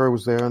Javier Pereira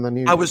was there, and then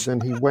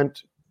he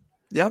went.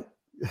 Yep.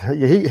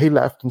 He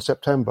left in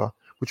September,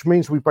 which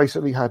means we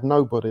basically had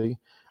nobody.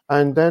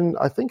 And then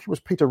I think it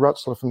was Peter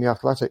Rutzler from The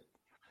Athletic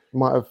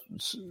might have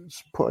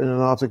put in an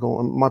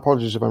article, and my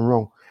apologies if I'm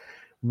wrong,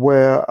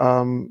 where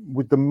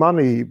with the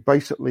money,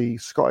 basically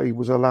Scotty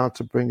was allowed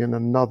to bring in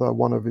another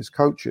one of his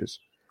coaches.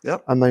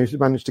 Yep. And they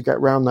managed to get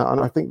around that. And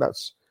I think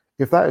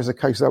if that is the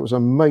case, that was a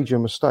major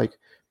mistake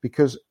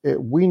because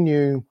we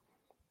knew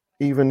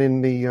even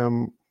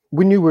in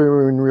we knew we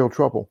were in real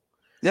trouble.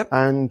 Yep.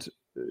 And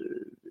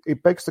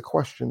it begs the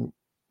question,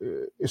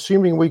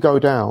 assuming we go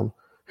down,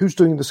 who's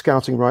doing the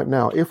scouting right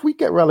now? If we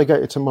get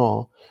relegated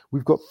tomorrow,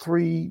 we've got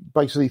three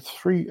extra.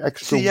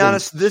 See,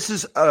 Giannis, this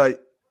is a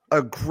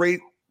great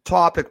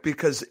topic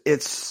because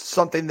it's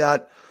something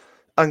that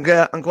I'm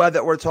glad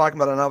that we're talking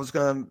about, and I was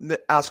going to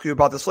ask you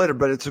about this later,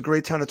 but it's a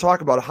great time to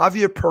talk about it.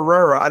 Javier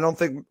Pereira, I don't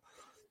think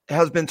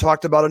has been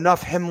talked about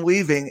enough, him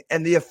leaving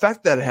and the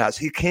effect that it has.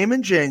 He came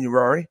in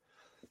January,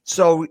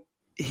 so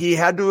he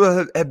had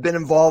to have been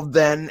involved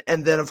then,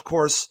 and then, of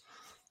course,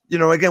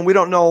 again, we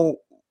don't know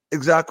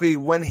exactly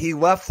when he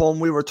left Fulham.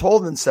 We were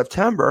told in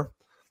September,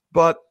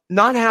 but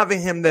not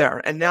having him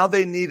there, and now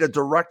they need a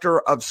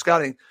director of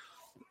scouting.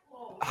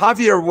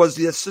 Javier was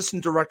the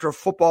assistant director of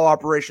football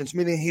operations,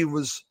 meaning he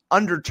was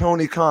under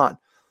Tony Khan,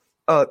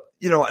 a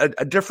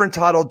different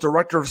title,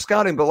 director of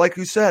scouting. But like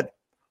you said,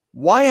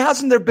 why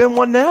hasn't there been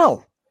one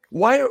now?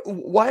 Why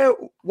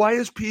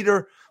is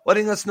Peter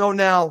letting us know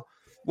now?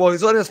 Well,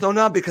 he's letting us know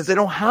now because they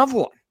don't have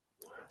one.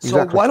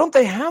 So why don't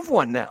they have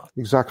one now?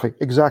 Exactly,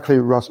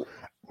 Russ.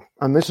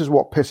 And this is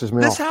what pisses me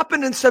off. This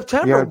happened in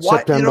September. Yeah,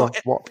 September.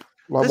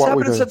 This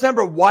happened in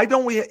September. Why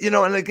don't we,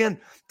 and again,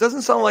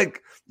 doesn't sound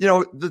like,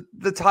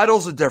 the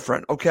titles are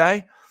different,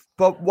 okay?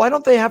 But why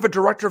don't they have a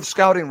director of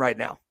scouting right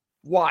now?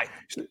 Why?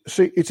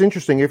 See, it's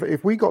interesting.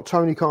 If we got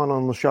Tony Khan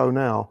on the show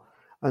now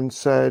and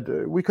said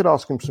we could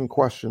ask him some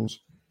questions,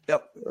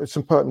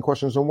 some pertinent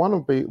questions, and one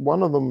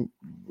of them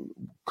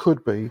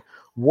could be,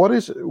 what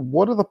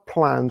are the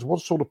plans?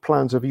 What sort of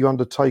plans have you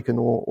undertaken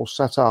or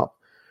set up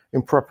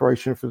in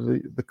preparation for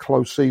the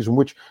close season,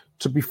 which,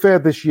 to be fair,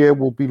 this year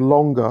will be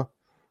longer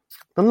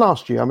than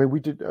last year? I mean, we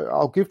did.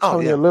 I'll give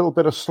Tony a little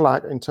bit of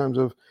slack in terms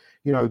of,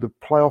 the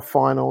playoff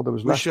final. There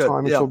was less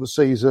time until the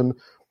season,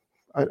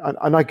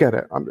 and I get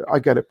it. I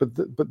get it.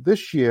 But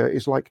this year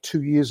is like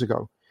 2 years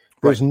ago.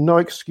 There's no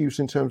excuse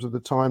in terms of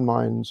the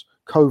timelines,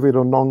 COVID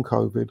or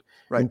non-COVID,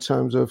 in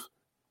terms of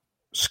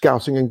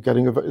scouting and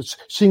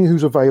seeing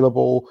who's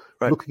available,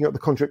 looking at the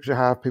contracts you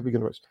have, people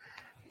going to.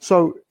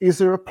 So is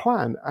there a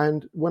plan?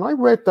 And when I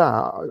read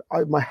that,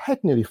 my head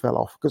nearly fell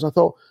off because I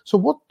thought, so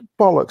what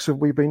bollocks have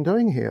we been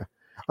doing here?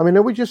 I mean,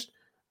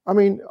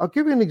 I'll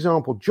give you an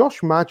example.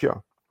 Josh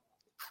Maja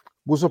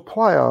was a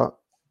player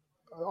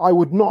I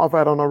would not have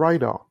had on a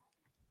radar.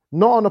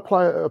 Not on a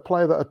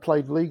player that had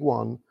played League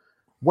One,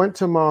 went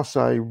to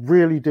Marseille,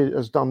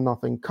 has done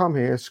nothing, come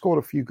here, scored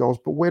a few goals,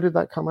 but where did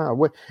that come out?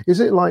 Is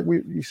it like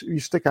you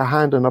stick a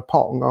hand in a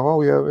pot and go,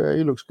 oh, yeah,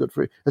 he looks good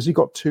for it. Has he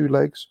got two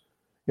legs?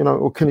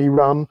 Or can he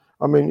run?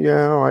 I mean,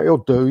 yeah, all right, he'll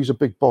do. He's a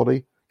big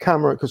body.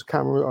 Because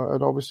Camera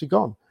had obviously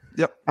gone.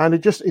 Yep. And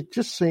it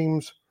just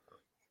seems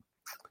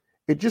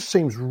it just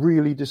seems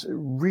really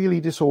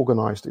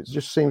disorganized. It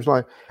just seems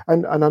like,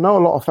 and I know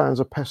a lot of fans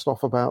are pissed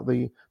off about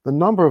the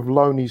number of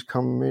loanees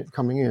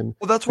coming in.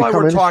 Well, that's why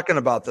we're talking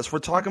about this. We're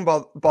talking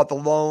about the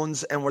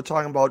loans, and we're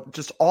talking about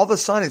just all the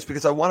signings,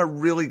 because I want to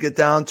really get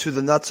down to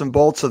the nuts and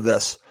bolts of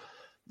this.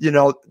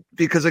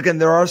 Because again,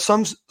 there are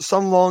some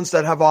loans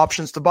that have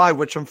options to buy,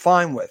 which I'm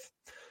fine with.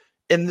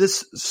 In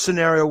this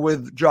scenario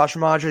with Josh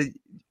Maja,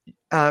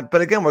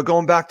 but again, we're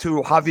going back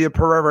to Javier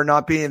Pereira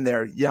not being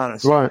there,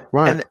 Giannis.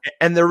 Right.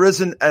 And there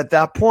isn't, at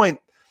that point,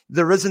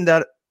 there isn't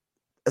that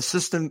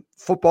assistant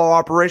football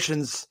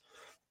operations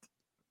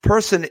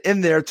person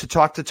in there to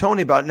talk to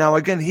Tony about. Now,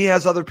 again, he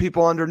has other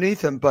people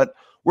underneath him, but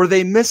were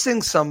they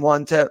missing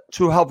someone to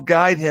help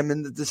guide him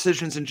in the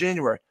decisions in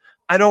January?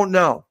 I don't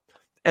know.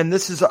 And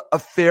this is a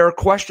fair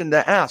question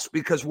to ask,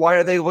 because why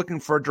are they looking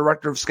for a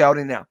director of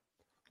scouting now?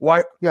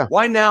 Why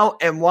now,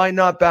 and why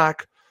not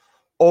back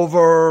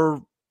over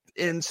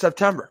in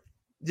September?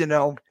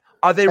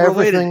 Are they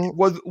related?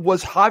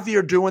 Was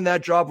Javier doing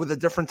that job with a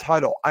different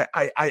title?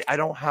 I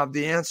don't have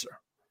the answer.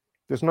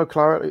 There's no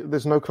clarity.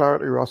 There's no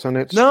clarity, Ross, and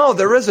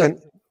there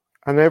isn't.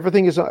 And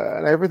everything is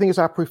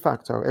a pre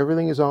facto.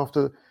 Everything is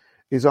after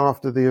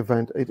the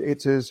event.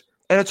 It is.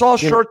 And it's all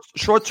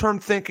short-term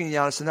thinking,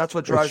 Giannis, and that's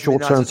what drives me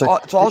nuts.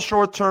 It's all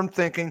short-term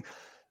thinking.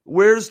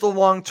 Where's the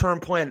long-term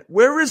plan?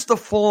 Where is the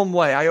Fulham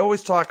way? I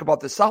always talk about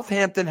this.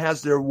 Southampton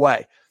has their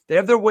way. They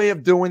have their way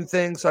of doing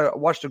things. I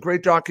watched a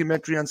great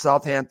documentary on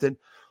Southampton.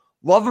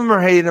 Love them or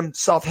hate them,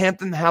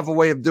 Southampton have a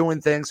way of doing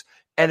things,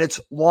 and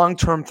it's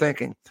long-term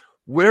thinking.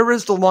 Where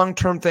is the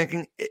long-term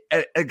thinking?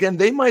 Again,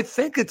 they might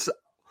think it's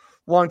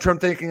long-term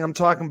thinking. I'm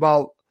talking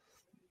about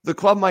the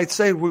club might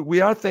say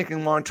we are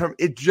thinking long-term.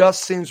 It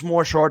just seems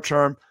more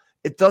short-term.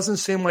 It doesn't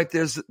seem like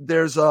there's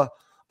a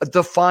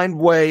defined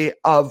way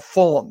of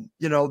Fulham.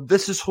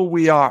 This is who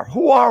we are.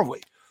 Who are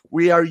we?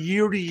 We are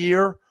year to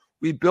year.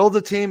 We build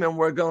a team, and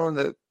we're going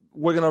to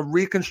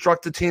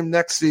reconstruct the team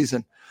next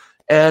season,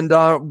 and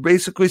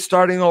basically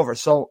starting over.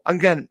 So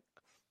again,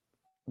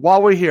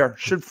 while we're here,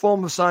 should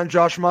Fulham have signed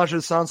Josh Maja?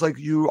 It sounds like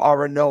you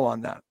are a no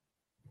on that.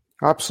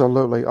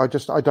 Absolutely. I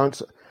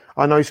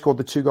know he scored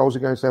the 2 goals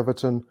against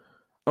Everton.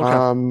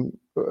 Okay.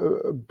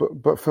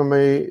 But for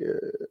me,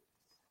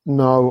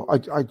 no.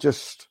 I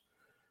just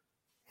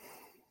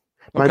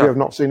maybe I've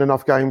not seen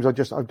enough games.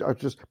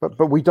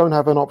 But we don't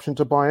have an option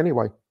to buy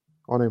anyway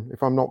on him.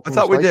 If I'm not, I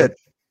thought we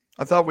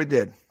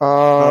did.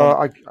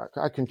 I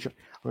can.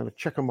 I'm going to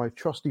check on my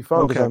trusty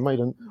phone because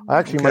I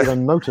actually made a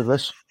note of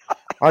this.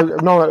 I've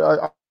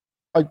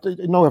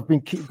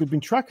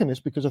been tracking this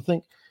because I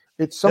think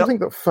it's something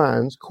that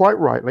fans, quite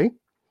rightly,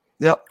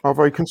 are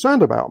very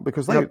concerned about,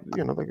 because they.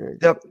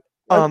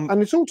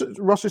 And it's all,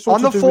 Russ, it's all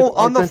on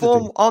the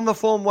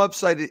Fulham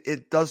website.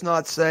 It does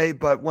not say,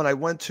 but when I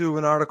went to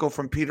an article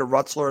from Peter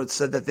Rutzler, it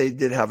said that they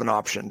did have an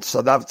option.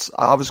 So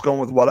I was going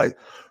with what I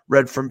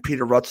read from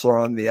Peter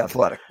Rutzler on The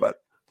Athletic. But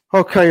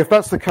okay, if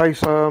that's the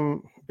case,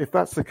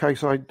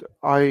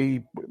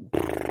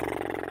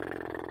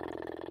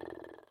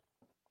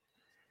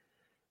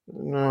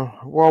 no.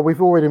 Well,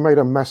 we've already made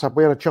a mess up.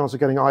 We had a chance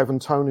of getting Ivan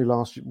Toney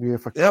last year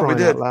for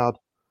crying out loud.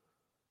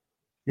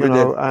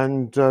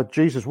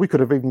 Jesus, we could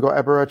have even got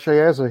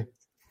Eberechi Eze,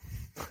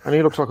 and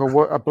he looks like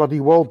a bloody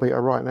world beater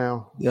right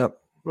now. Yep,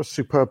 what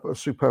a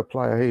superb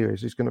player he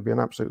is. He's going to be an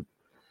absolute.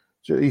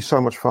 He's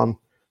so much fun.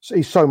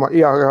 He's so much.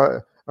 Yeah,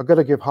 I've got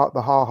to give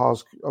the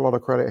Ha-Has a lot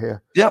of credit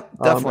here. Yep,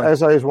 definitely.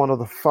 Eze is one of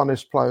the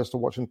funnest players to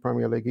watch in the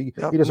Premier League. He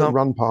doesn't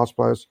run past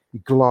players. He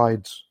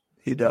glides.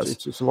 He does.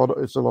 It's a lot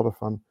of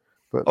fun.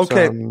 But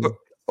okay,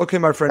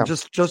 my friend. Yeah.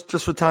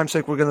 Just for time's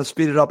sake, we're going to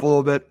speed it up a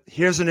little bit.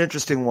 Here's an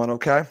interesting one.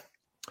 Okay.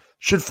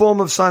 Should Fulham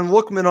have signed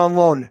Lookman on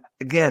loan?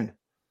 Again,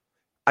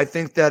 I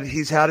think that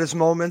he's had his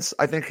moments.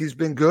 I think he's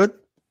been good.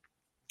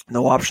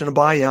 No option to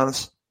buy,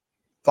 Giannis.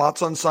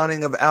 Thoughts on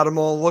signing of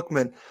Ademola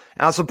Lookman?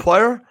 As a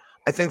player,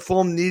 I think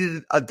Fulham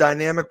needed a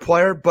dynamic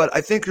player, but I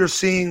think you're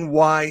seeing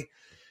why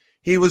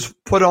he was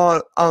put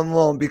on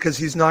loan, because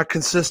he's not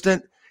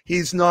consistent.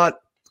 He's not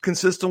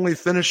consistently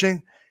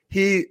finishing.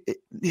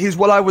 He's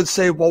what I would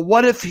say, well,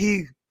 what if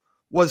he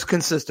was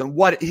consistent?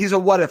 He's a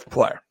what-if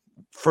player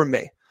for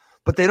me.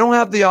 But they don't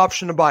have the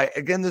option to buy.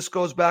 Again, this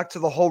goes back to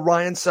the whole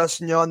Ryan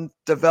Sessegnon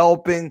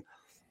developing.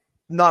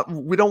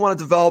 We don't want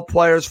to develop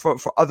players for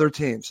other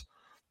teams.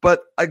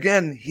 But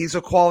again, he's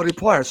a quality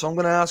player. So I'm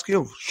going to ask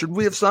you, should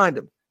we have signed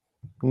him?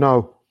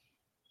 No.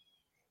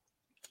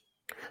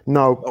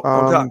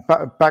 Okay.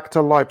 Back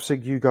to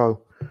Leipzig you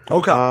go.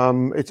 Okay.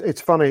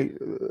 It's funny.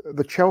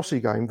 The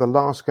Chelsea game, the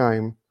last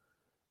game,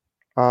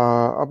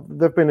 there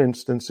have been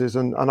instances,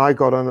 and I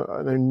got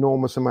an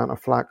enormous amount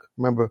of flack.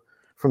 Remember,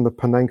 from the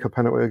Panenka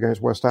penalty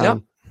against West Ham. Yep.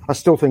 I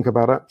still think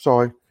about it.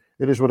 Sorry,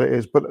 it is what it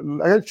is. But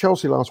against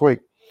Chelsea last week,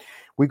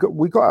 we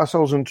got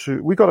ourselves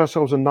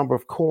a number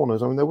of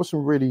corners. I mean, there were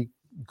some really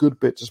good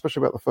bits,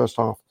 especially about the first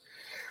half.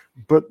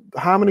 But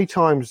how many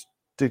times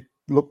did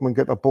Lookman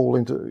get the ball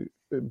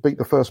beat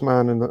the first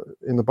man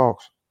in the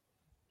box?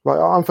 Like,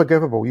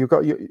 unforgivable. You've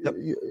got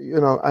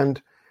and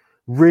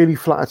really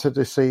flatter to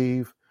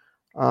deceive.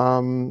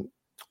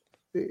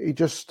 He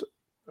just.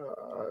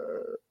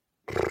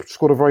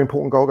 scored a very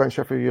important goal against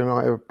Sheffield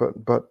United,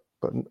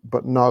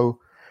 but no,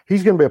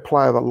 he's going to be a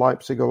player that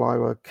Leipzig will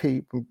either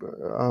keep,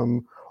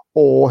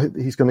 or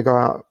he's going to go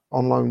out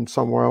on loan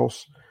somewhere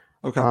else.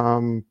 Okay.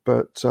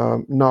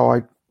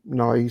 No,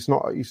 he's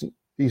not.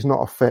 He's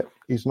not a fit.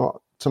 He's not,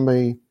 to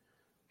me.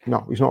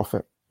 No, he's not a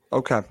fit.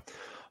 Okay.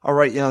 All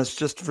right. Yeah, it's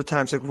just for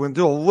time's sake. We're going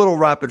to do a little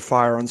rapid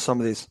fire on some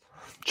of these.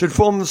 Should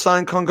Fulham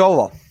sign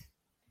Congolo?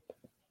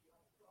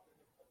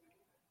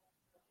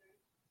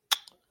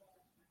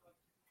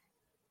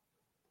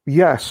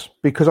 Yes,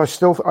 because I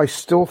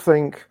still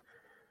think.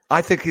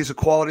 I think he's a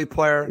quality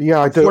player.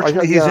 Yeah, I do.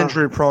 Unfortunately, he's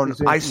injury prone.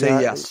 I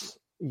say yes.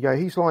 Yeah,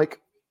 he's like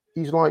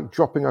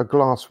dropping a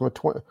glass from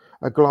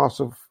a glass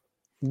of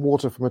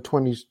water from a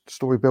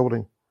 20-story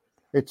building.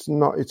 It's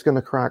not. It's going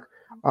to crack.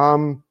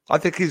 I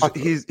think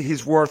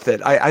he's worth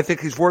it. I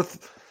think he's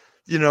worth,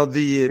 as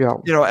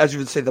you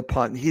would say, the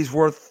punt. He's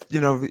worth,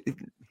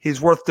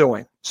 he's worth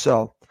doing.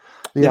 So,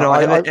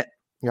 I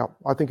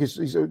think he's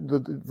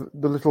the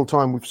little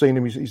time we've seen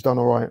him, he's done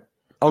all right.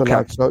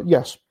 Okay. So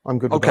yes, I'm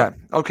good with that.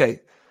 Okay.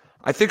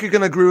 I think you're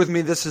going to agree with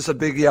me. This is a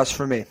big yes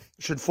for me.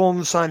 Should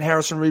Fulham sign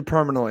Harrison Reed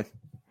permanently?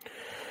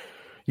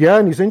 Yeah,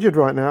 and he's injured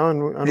right now,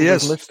 and we've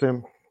missed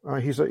him.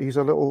 He's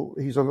a little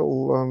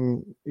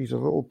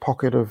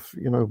pocket of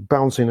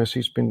bounciness.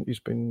 He's been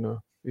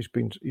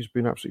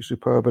absolutely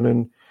superb,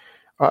 and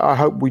I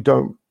hope we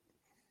don't.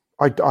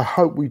 I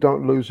hope we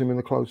don't lose him in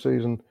the close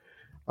season.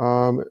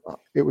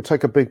 It would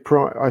take a big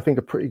price. I think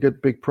a pretty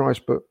good big price,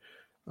 but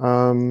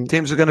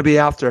teams are going to be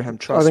after him.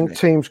 Trust me. I think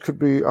teams could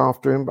be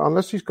after him,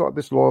 unless he's got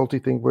this loyalty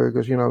thing where he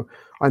goes,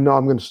 I know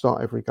I'm going to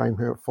start every game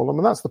here at Fulham,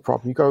 and that's the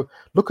problem. You go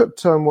look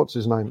at what's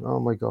his name? Oh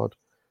my God,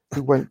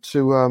 who went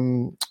to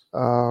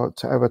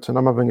Everton.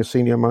 I'm having a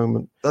senior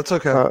moment. That's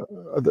okay.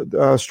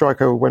 The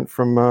striker went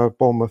from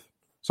Bournemouth.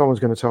 Someone's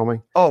going to tell me.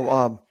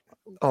 I'm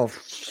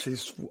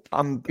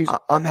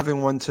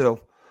having one too.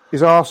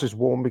 His arse is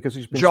warm because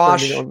he's been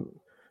Josh. spending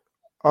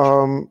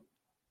on.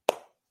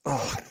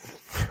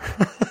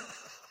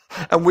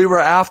 And we were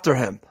after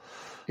him.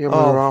 Yeah, we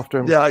were after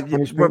him. Yeah,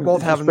 we're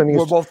both having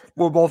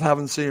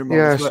senior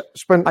moments.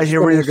 Yeah, I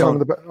hear where you're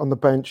going. On the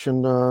bench,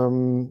 and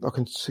I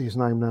can see his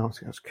name now.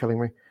 It's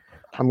killing me.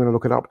 I'm going to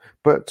look it up.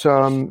 But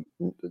no,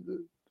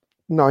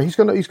 he's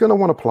going to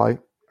want to play,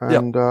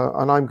 and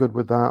I'm good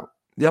with that.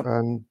 Yep.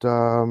 And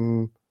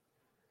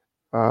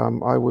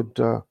I would.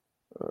 I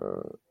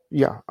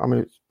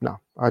mean, no.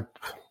 Okay.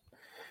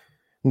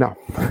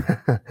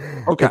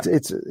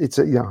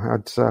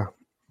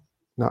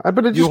 No,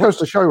 but it just goes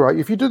to show, right?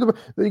 If you do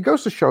it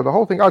goes to show the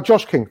whole thing. Oh,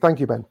 Josh King, thank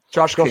you, Ben.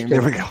 Josh King,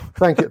 there we go.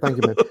 Thank you,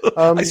 Ben.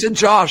 I said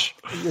Josh.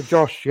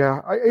 Josh,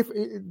 yeah.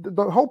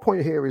 The whole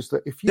point here is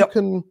that if you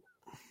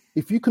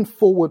can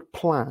forward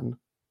plan,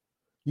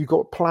 you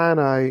got plan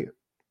A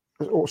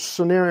or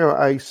scenario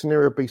A,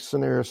 scenario B,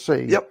 scenario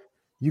C. Yep.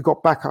 You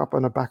got backup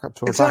and a backup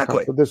to a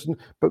exactly. backup.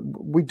 But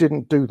we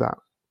didn't do that,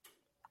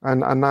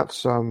 and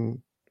that's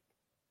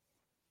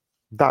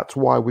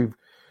why we've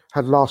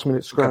had last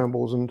minute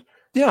scrambles and.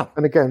 Yeah,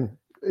 and again,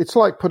 it's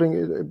like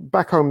putting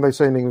back home. They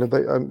say in England,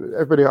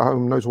 everybody at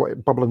home knows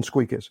what bubble and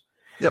squeak is.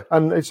 Yep.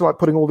 And it's like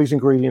putting all these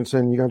ingredients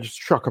in. You're going to just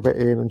chuck a bit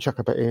in and chuck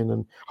a bit in,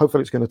 and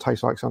hopefully it's going to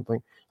taste like something.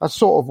 That's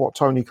sort of what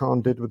Tony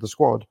Khan did with the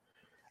squad.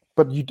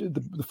 But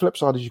the flip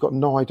side is you've got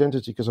no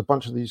identity because a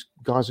bunch of these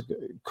guys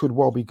could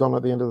well be gone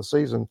at the end of the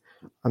season,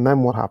 and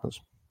then what happens?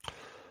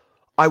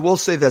 I will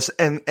say this,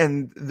 and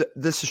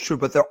this is true,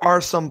 but there are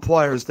some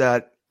players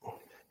that,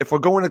 if we're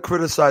going to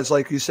criticize,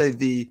 like you say,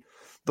 the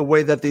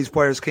way that these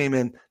players came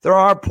in, there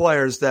are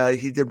players that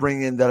he did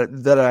bring in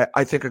that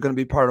I think are going to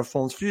be part of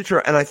Fulham's future,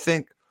 and I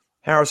think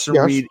Harrison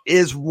Reed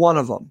is one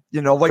of them.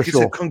 Like you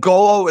said,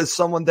 Congolo is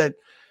someone that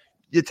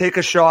you take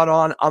a shot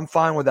on. I'm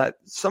fine with that.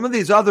 Some of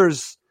these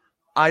others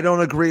I don't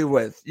agree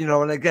with,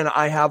 and again,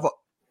 I have,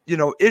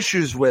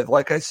 issues with.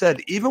 Like I said,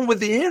 even with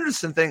the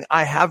Anderson thing,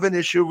 I have an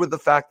issue with the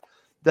fact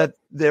that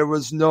there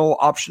was no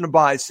option to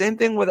buy. Same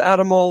thing with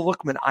Ademola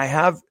Lookman. I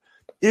have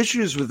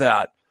issues with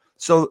that.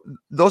 So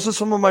those are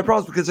some of my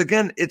problems because,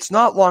 again, it's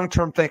not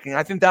long-term thinking.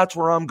 I think that's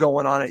where I'm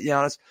going on it,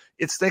 Giannis.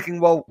 It's thinking,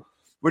 well,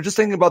 we're just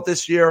thinking about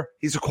this year.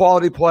 He's a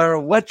quality player.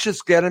 Let's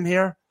just get him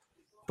here.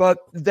 But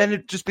then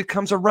it just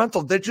becomes a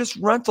rental. They're just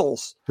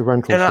rentals. The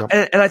rentals,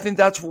 and I think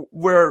that's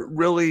where it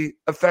really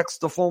affects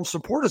the Fulham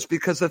supporters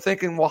because they're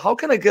thinking, well, how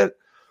can I get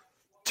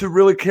to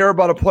really care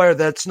about a player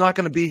that's not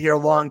going to be here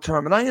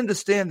long-term? And I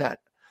understand that.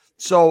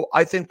 So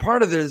I think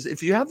part of it is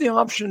if you have the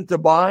option to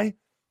buy,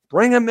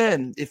 bring him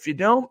in. If you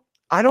don't,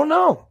 I don't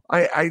know.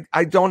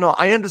 I don't know.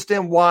 I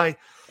understand why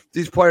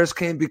these players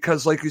came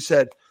because, like you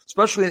said,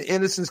 especially in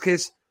Anderson's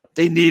case,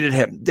 they needed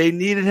him.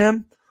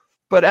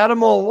 But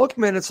Ademola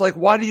Lookman, it's like,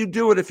 why do you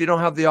do it if you don't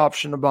have the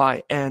option to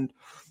buy? And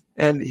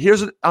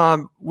here's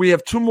we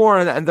have two more,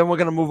 and then we're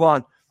going to move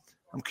on.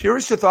 I'm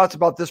curious your thoughts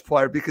about this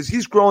player because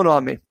he's grown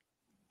on me.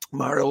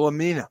 Mario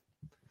Lemina.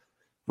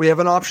 We have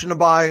an option to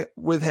buy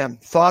with him.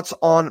 Thoughts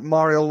on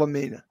Mario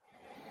Lemina?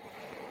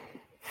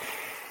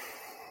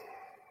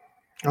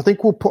 I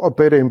think we'll put a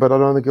bid in, but I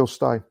don't think he'll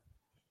stay.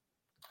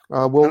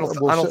 I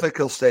don't think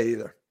he'll stay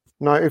either.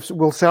 No,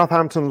 will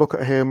Southampton look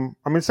at him?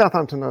 I mean,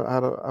 Southampton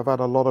have had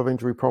a lot of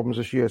injury problems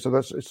this year, so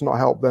it's not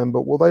helped them.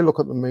 But will they look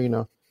at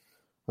Lemina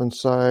and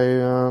say,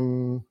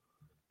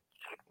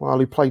 well,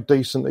 he played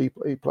decent. He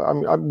played, I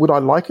mean, would I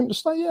like him to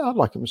stay? Yeah, I'd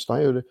like him to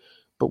stay.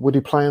 But would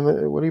he play in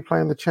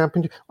the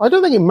Championship? I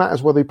don't think it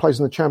matters whether he plays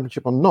in the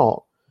Championship or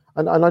not.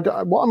 And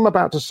what I'm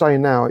about to say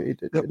now,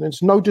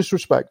 it's no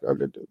disrespect,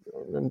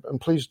 and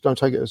please don't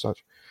take it as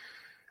such.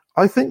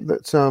 I think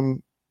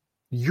that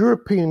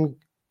European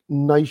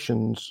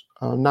nations,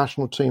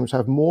 national teams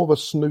have more of a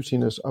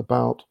snootiness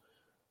about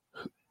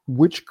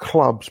which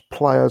clubs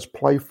players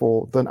play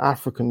for than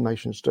African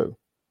nations do.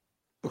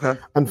 Okay.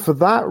 And for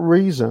that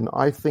reason,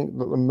 I think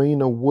that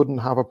Lemina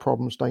wouldn't have a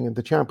problem staying in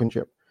the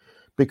Championship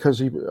because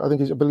I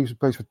believe he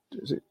plays for.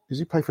 Does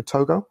he play for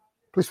Togo?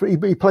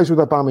 He plays with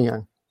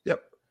Aubameyang.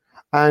 Yep.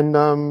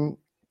 And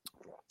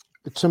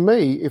to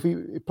me, if he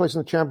plays in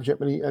the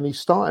Championship and he's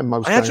starting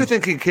most games, I actually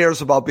think he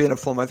cares about being a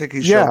Fulham. I think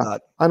he's shown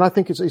that. And I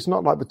think it's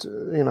not like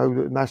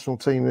the national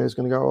team is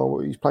going to go, oh,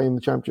 he's playing in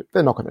the Championship.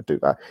 They're not going to do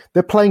that.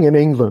 They're playing in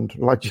England.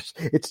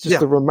 It's just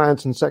the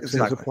romance and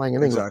sexiness of playing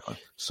in England. Exactly.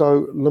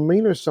 So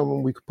Lemina is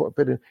someone we could put a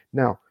bid in.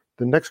 Now,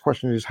 the next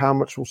question is how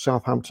much will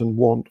Southampton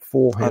want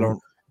for him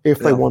if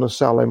they want to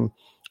sell him?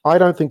 I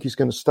don't think he's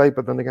going to stay,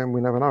 but then again, we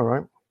never know,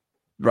 right?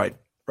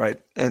 Right.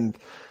 And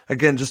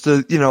again, just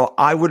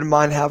I wouldn't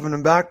mind having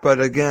him back, but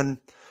again,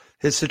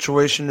 his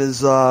situation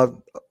is a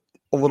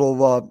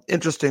little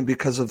interesting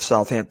because of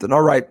Southampton.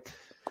 All right,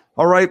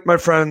 my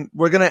friend,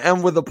 we're going to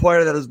end with a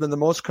player that has been the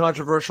most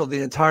controversial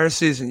the entire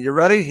season. You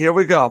ready? Here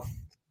we go.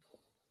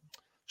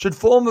 Should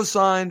Fulham have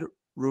signed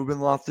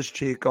Ruben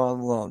Loftus-Cheek on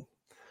loan?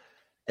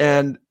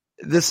 And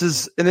this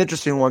is an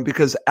interesting one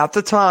because at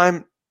the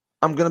time,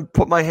 I'm going to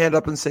put my hand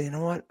up and say, you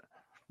know what?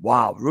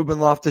 Wow, Ruben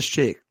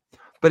Loftus-Cheek.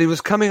 But he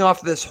was coming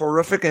off this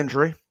horrific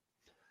injury,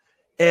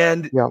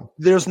 and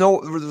there was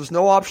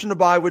no option to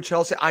buy with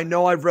Chelsea. I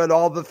know I've read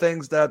all the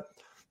things that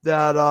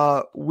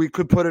we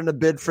could put in a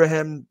bid for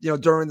him,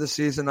 during the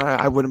season.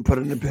 I wouldn't put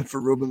in a bid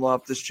for Ruben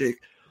Loftus-Cheek.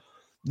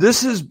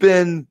 This has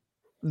been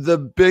the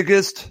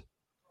biggest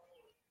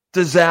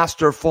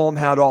disaster Fulham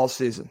had all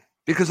season.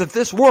 Because if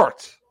this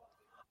worked,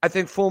 I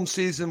think Fulham's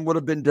season would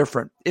have been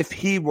different if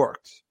he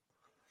worked.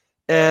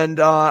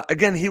 And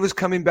again, he was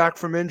coming back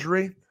from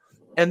injury.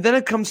 And then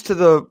it comes to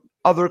the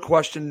other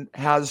question,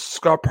 has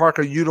Scott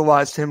Parker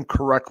utilized him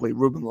correctly,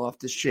 Ruben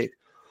Loftus-Cheek?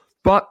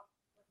 But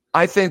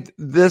I think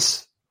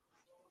this,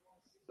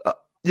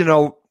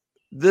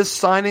 this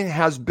signing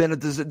has been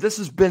this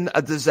has been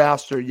a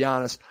disaster,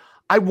 Giannis.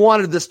 I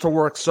wanted this to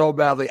work so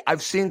badly.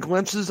 I've seen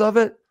glimpses of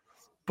it,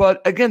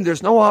 but again,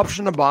 there's no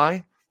option to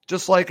buy,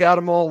 just like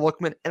Ademola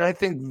Lookman. And I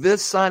think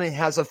this signing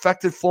has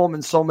affected Fulham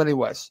in so many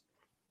ways.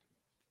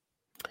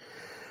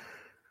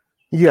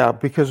 Yeah,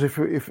 because if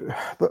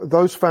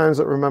those fans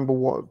that remember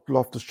what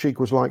Loftus-Cheek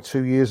was like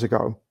 2 years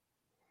ago,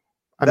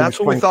 and that's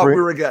what we thought we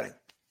were getting.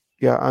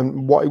 Yeah,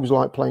 and what he was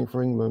like playing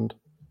for England,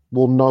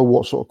 will know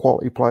what sort of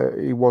quality player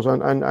he was,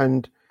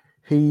 and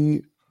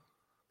he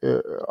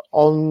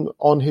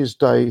on his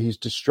day he's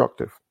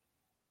destructive.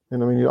 I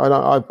mean,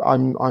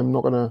 I'm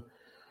not going to,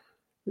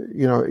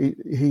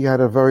 he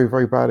had a very,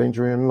 very bad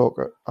injury, and look,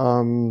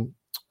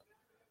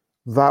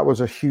 that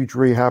was a huge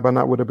rehab, and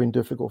that would have been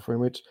difficult for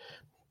him.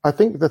 I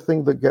think the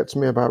thing that gets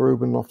me about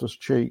Ruben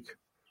Loftus-Cheek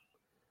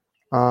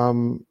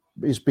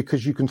is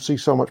because you can see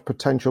so much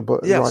potential,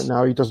 but right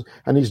now he doesn't,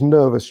 and he's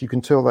nervous. You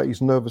can tell that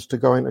he's nervous to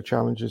go into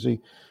challenges.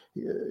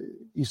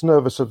 He's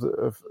nervous of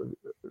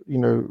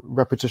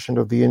repetition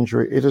of the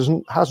injury. It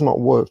has not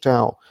worked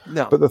out.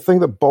 No. But the thing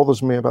that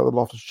bothers me about the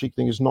Loftus-Cheek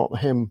thing is not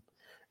him.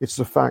 It's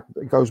the fact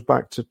that it goes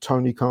back to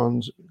Tony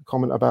Khan's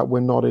comment about we're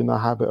not in the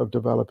habit of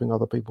developing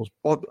other people's.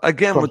 Well,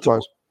 again,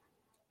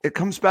 it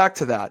comes back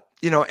to that,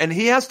 and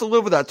he has to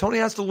live with that. Tony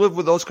has to live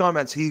with those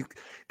comments. He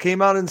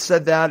came out and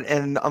said that,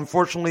 and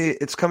unfortunately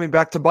it's coming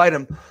back to bite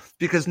him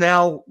because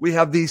now we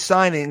have these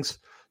signings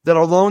that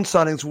are loan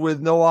signings with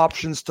no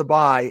options to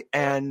buy.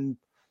 And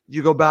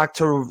you go back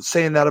to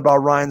saying that about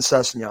Ryan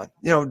Sessegnon.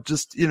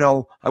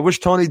 I wish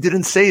Tony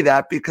didn't say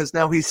that because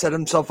now he set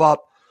himself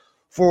up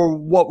for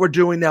what we're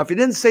doing now. If he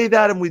didn't say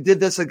that and we did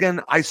this again,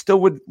 I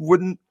still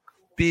wouldn't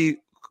be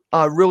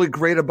really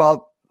great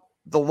about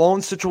the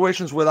loan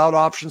situations without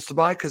options to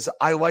buy because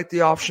I like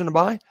the option to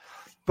buy.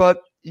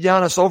 But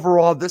Giannis,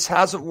 overall, this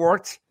hasn't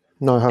worked.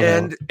 No,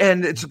 and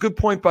it's a good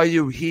point by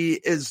you. He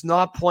is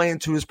not playing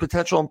to his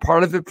potential, and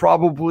part of it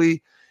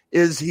probably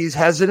is he's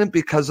hesitant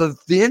because of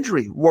the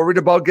injury, worried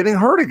about getting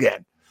hurt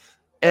again.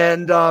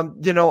 And,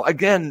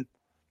 again,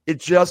 it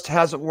just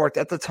hasn't worked.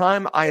 At the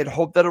time, I had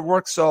hoped that it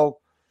worked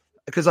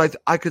because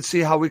I could see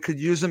how we could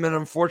use him, and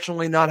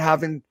unfortunately not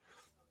having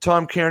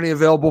Tom Kearney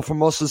available for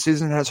most of the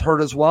season has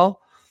hurt as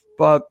well.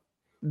 But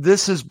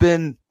this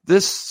signing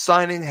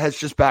has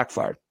just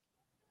backfired.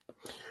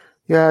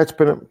 Yeah, it's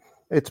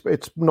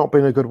not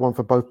been a good one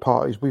for both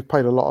parties. We've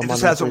paid a lot of money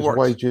for his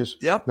wages.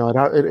 Yep. No,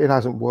 it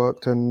hasn't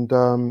worked, and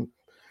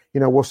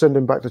we'll send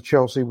him back to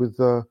Chelsea with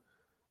good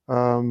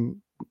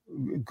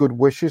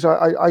wishes.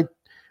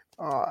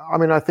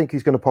 I think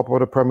he's going to pop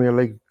out a Premier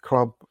League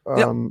club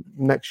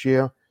next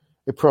year.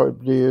 It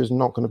probably is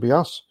not going to be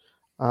us.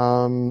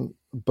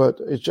 But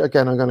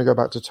again, I'm going to go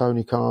back to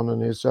Tony Khan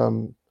and his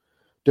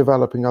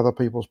developing other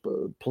people's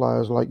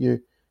players. Like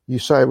you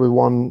say it with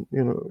one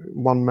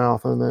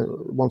mouth and then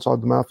one side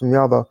of the mouth and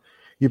the other.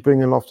 You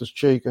bring in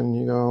Loftus-Cheek and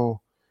you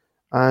go,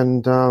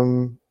 and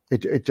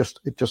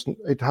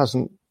it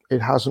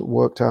hasn't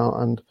worked out.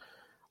 And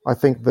I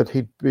think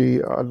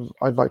that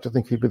I'd like to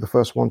think he'd be the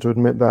first one to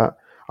admit that.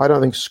 I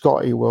don't think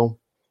Scotty will.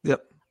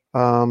 Yep.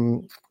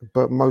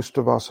 But most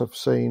of us have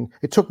seen.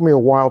 It took me a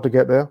while to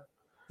get there.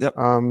 Yep.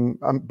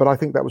 But I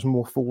think that was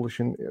more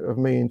foolish of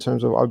me in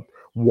terms of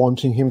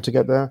wanting him to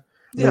get there.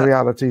 Yeah. The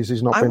reality is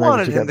he's not been able to get there. I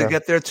wanted him to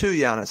get there too,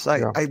 Giannis.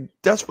 I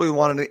desperately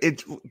wanted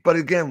it. But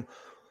again,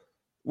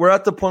 we're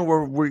at the point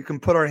where we can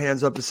put our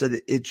hands up and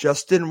say it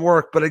just didn't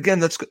work. But again,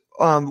 that's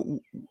what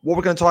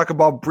we're going to talk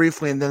about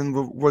briefly, and then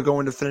we're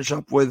going to finish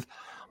up with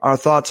our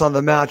thoughts on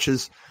the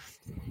matches.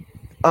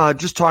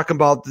 Just talking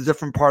about the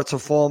different parts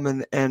of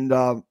Fulham and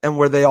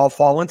where they all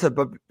fall into.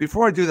 But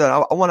before I do that,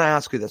 I want to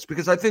ask you this,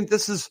 because I think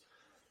this is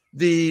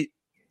the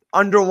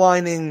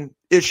underlining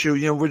issue.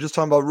 We're just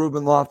talking about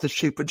Ruben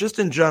Loftus-Cheek, but just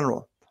in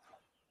general,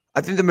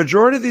 I think the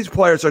majority of these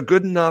players are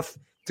good enough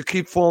to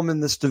keep Fulham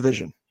in this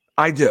division.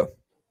 I do.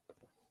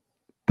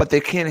 But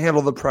they can't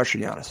handle the pressure,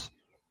 Giannis.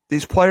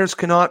 These players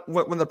cannot,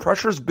 when the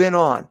pressure's been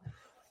on,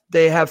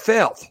 they have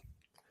failed.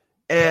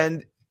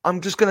 And I'm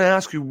just going to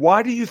ask you,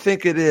 why do you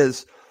think it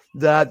is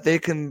that they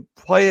can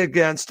play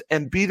against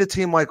and beat a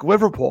team like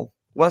Liverpool,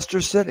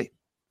 Leicester City,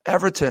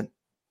 Everton,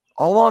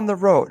 all on the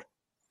road,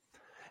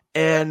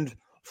 and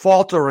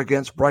falter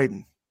against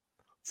Brighton,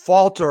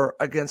 falter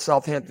against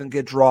Southampton,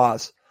 get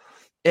draws,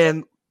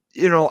 and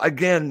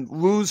again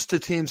lose to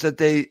teams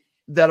that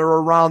are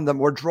around them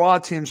or draw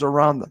teams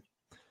around them?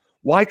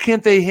 Why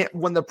can't they,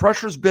 when the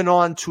pressure's been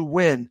on to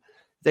win,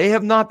 they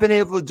have not been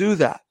able to do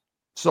that?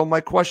 So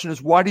my question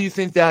is, why do you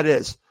think that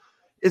is?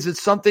 Is it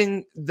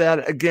something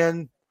that,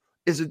 again,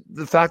 is it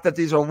the fact that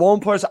these are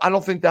lone players? I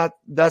don't think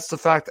that's the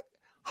fact.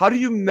 How do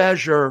you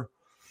measure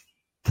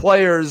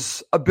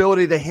players'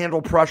 ability to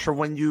handle pressure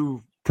when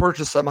you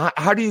purchase them?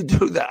 How do you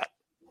do that?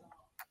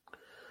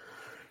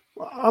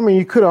 I mean,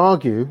 you could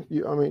argue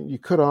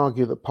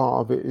that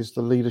part of it is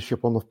the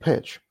leadership on the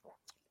pitch.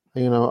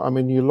 You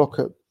look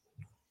at.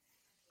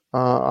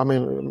 I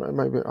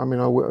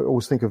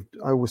always think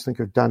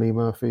of Danny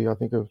Murphy. I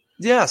think of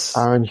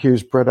Aaron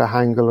Hughes, Breda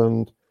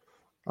Hangeland.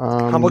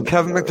 How about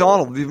Kevin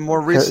McDonald, even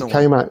more recently?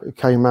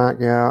 K-Mac,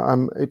 yeah.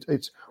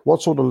 It's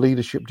what sort of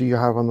leadership do you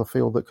have on the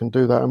field that can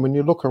do that? And when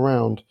you look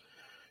around,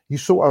 you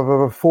sort of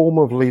have a form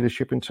of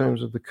leadership in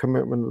terms of the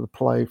commitment of the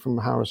play from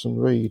Harrison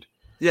Reed.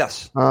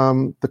 Yes.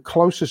 The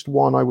closest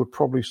one I would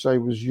probably say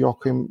was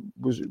Joachim.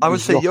 I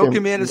would say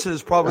Joachim Anderson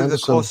is probably the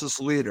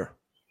closest leader.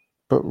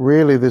 But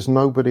really, there's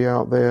nobody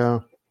out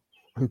there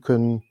who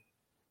can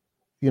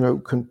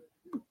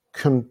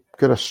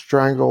get a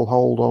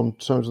stranglehold on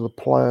terms of the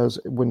players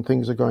when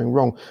things are going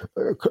wrong.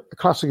 A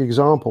classic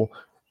example,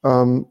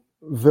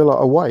 Villa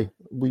away.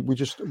 We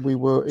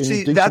were in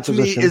decent that to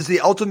position. Me is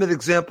the ultimate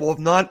example of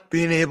not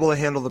being able to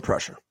handle the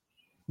pressure.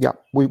 Yeah,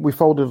 we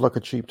folded like a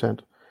cheap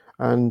tent,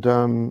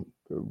 and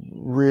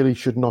really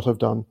should not have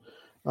done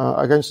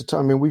against the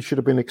time. I mean, we should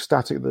have been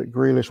ecstatic that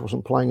Grealish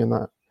wasn't playing in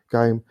that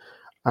game,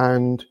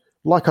 and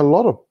like a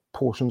lot of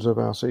portions of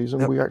our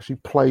season, we actually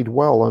played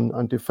well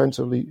and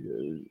defensively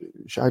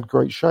had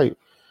great shape.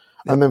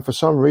 Yep. And then for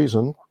some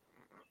reason,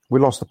 we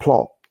lost the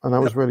plot, and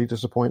that was really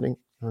disappointing.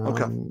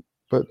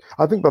 But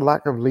I think the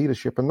lack of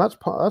leadership, and that's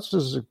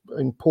as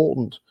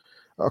important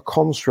a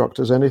construct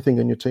as anything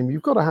in your team.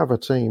 You've got to have a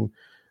team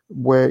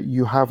where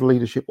you have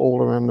leadership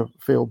all around the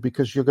field,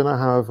 because you're going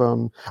to have.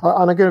 And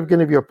I'm going to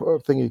give you a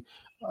thingy.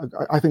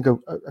 I think a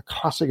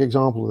classic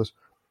example of this.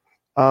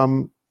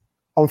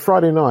 On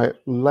Friday night,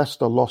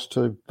 Leicester lost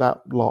to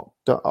that lot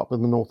up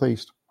in the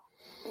northeast,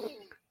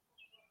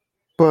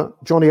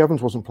 but Johnny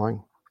Evans wasn't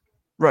playing.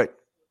 Right,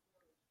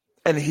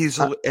 and he's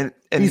the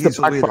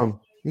backbone.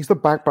 He's the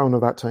backbone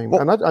of that team.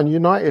 Well, and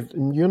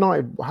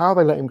United, how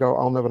they let him go,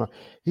 I'll never know.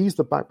 He's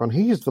the backbone.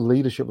 He is the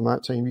leadership in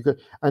that team.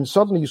 And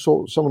suddenly you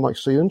saw someone like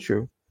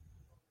Söyüncü,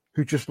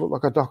 who just looked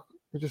like a duck.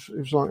 It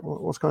was like,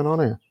 what's going on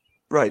here?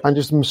 Right, and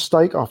just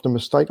mistake after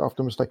mistake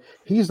after mistake.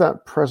 He's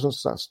that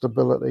presence, that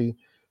stability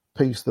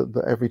piece that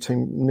every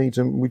team needs,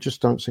 and we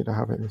just don't seem to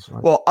have it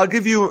inside. Well, I'll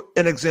give you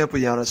an example,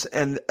 Giannis.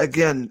 And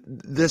again,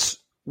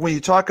 when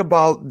you talk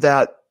about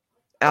that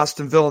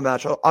Aston Villa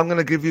match, I'm going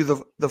to give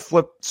you the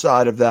flip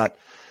side of that.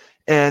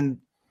 And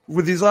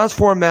with these last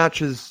 4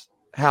 matches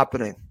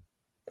happening,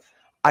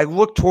 I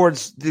look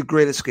towards the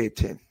Great Escape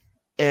team.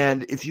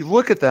 And if you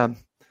look at them,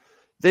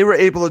 they were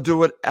able to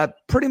do it at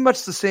pretty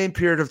much the same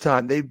period of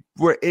time. They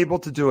were able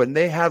to do it, and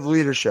they have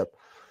leadership.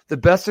 The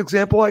best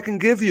example I can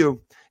give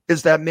you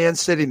is that Man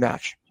City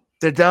match.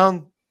 They're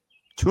down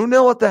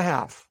 2-0 at the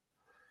half.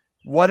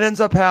 What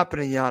ends up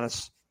happening,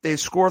 Giannis? They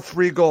score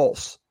 3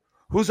 goals.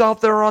 Who's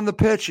out there on the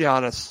pitch,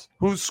 Giannis?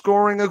 Who's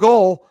scoring a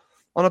goal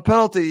on a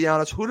penalty,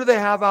 Giannis? Who do they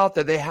have out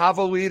there? They have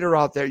a leader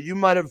out there. You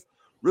might have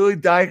really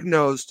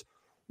diagnosed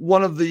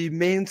one of the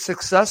main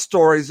success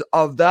stories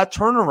of that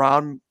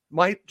turnaround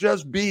might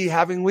just be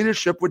having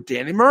leadership with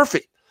Danny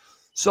Murphy.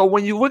 So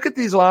when you look at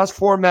these last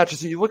 4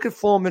 matches and you look at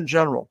Fulham in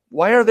general,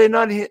 why are they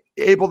not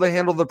able to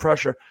handle the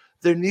pressure?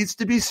 There needs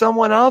to be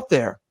someone out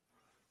there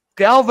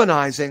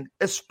galvanizing,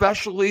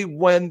 especially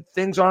when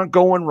things aren't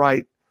going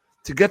right,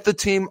 to get the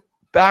team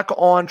back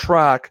on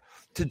track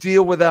to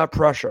deal with that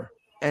pressure.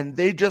 And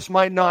they just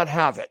might not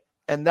have it.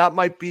 And that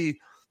might be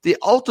the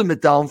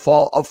ultimate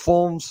downfall of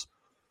Fulham's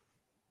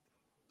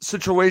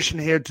situation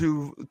here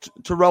to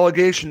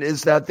relegation,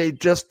 is that they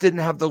just didn't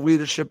have the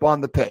leadership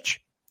on the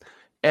pitch.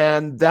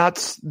 And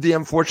that's the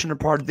unfortunate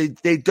part.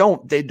 They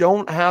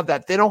don't have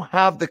that. They don't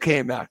have the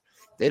K-Mac.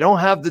 They don't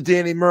have the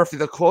Danny Murphy.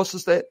 The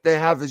closest that they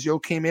have is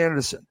Joachim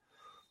Andersen.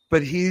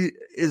 But he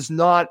is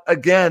not,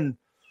 again,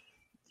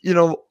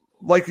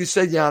 like you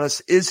said,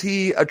 Giannis, is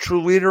he a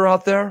true leader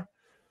out there?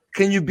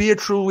 Can you be a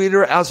true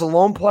leader as a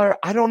lone player?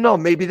 I don't know.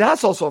 Maybe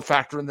that's also a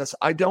factor in this.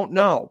 I don't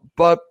know.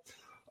 But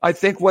I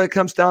think when it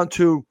comes down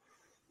to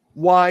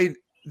why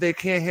they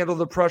can't handle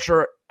the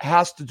pressure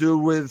has to do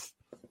with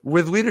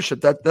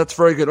leadership. That's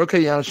very good.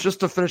 Okay, Giannis, just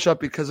to finish up,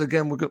 because,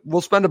 again,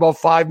 we'll spend about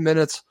 5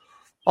 minutes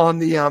on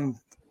the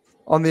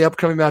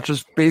upcoming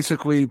matches,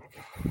 basically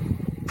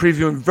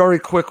previewing very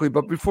quickly.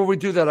 But before we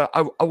do that,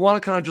 I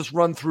want to kind of just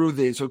run through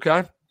these,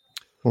 okay?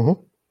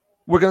 Mm-hmm.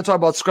 We're going to talk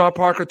about Scott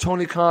Parker,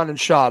 Tony Khan, and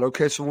Shad.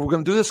 Okay, so we're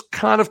going to do this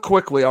kind of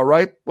quickly, all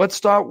right? Let's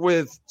start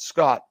with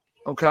Scott,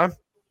 okay?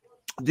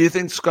 Do you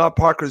think Scott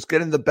Parker is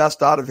getting the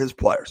best out of his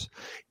players?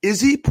 Is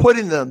he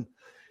putting them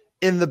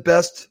in the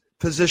best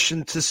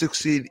position to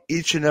succeed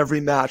each and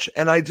every match?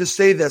 And I just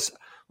say this,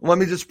 let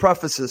me just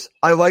preface this.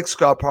 I like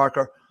Scott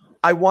Parker.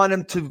 I want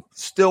him to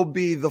still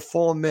be the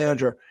Fulham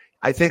manager.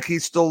 I think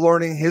he's still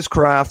learning his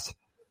craft.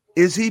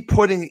 Is he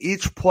putting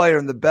each player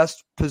in the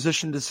best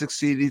position to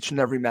succeed each and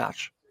every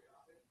match?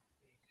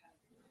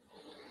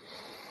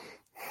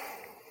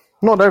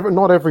 Not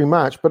every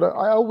match, but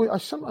I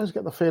sometimes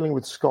get the feeling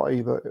with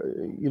Scotty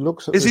that he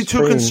looks at. Is he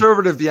too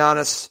conservative,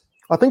 Giannis?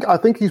 I think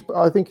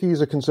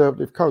he's a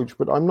conservative coach,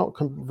 but I'm not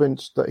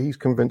convinced that he's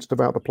convinced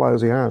about the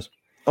players he has.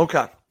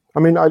 Okay. I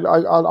mean,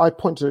 I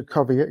point to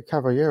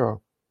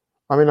Cavallero.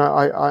 I mean,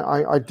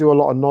 I do a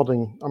lot of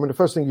nodding. I mean, the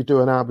first thing you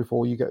do an hour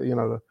before you get,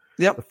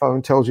 the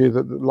phone tells you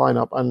the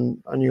lineup,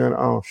 and you're going,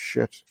 oh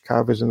shit,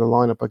 Cav is in the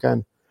lineup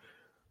again.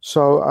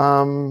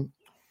 So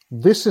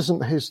this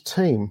isn't his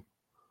team.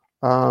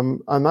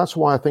 And that's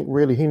why I think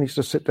really he needs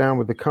to sit down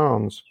with the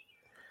Khans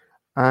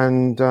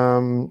and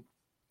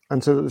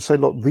to say,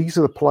 look, these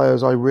are the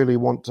players I really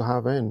want to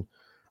have in,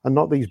 and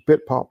not these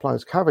bit part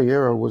players.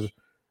 Cavallero was,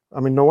 I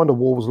mean, no wonder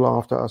Wolves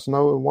laughed at us.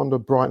 No wonder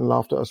Brighton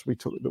laughed at us. We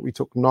took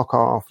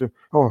Knockaert after him.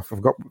 Oh, I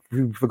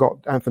forgot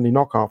Anthony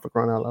Knockaert, for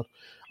crying out loud.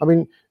 I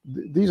mean,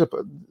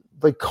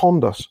 they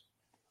conned us.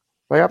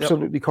 They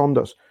absolutely conned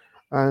us,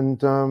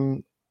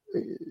 and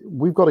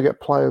we've got to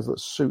get players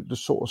that suit the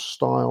sort of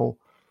style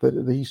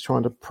that he's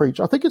trying to preach.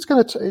 I think it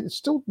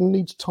still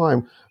needs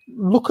time.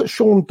 Look at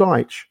Sean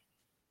Dyche.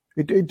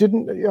 It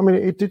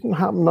didn't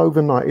happen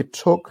overnight. It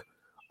took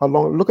a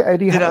long. Look at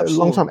Eddie Howe. A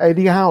long time.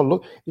 Eddie Howe.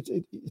 Look,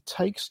 it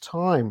takes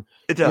time.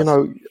 It does.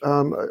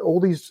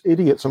 All these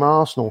idiots in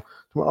Arsenal.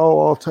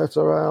 Oh,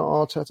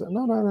 Arteta.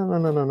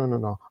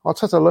 No.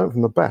 Arteta learned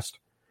from the best.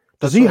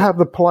 Does he have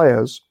the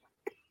players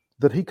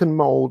that he can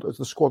mould as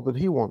the squad that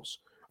he wants?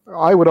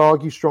 I would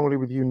argue strongly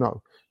with you,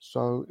 no.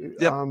 So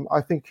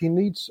I think he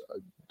needs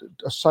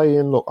a say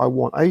in, look, I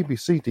want A, B,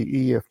 C, D,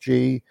 E, F,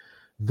 G.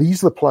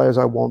 These are the players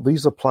I want.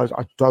 These are the players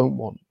I don't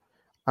want.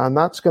 And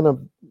that's going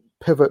to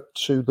pivot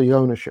to the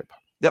ownership.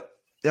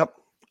 Yep.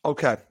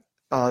 Okay.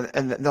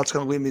 And that's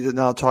going to lead me to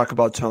now talk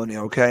about Tony,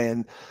 okay?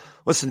 And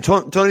listen,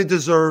 Tony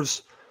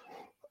deserves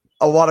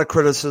a lot of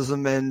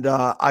criticism, and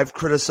I've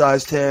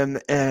criticized him.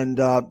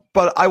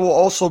 But I will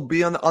also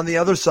be on the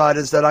other side,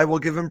 is that I will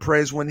give him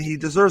praise when he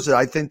deserves it.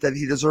 I think that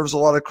he deserves a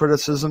lot of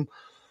criticism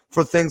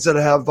for things that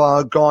have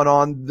gone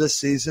on this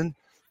season.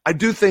 I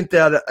do think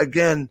that,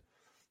 again,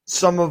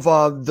 some of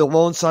the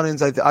loan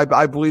signings,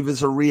 I believe,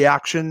 is a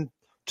reaction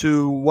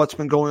to what's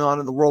been going on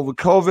in the world with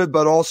COVID,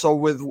 but also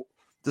with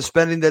the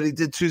spending that he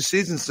did 2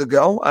 seasons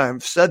ago.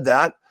 I've said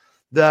that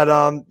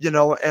and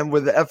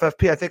with the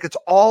FFP, I think it's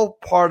all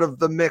part of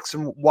the mix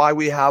and why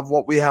we have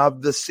what we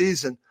have this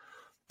season.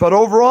 But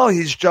overall,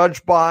 he's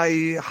judged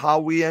by how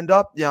we end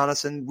up,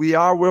 Giannis, and we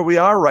are where we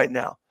are right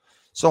now.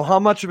 So how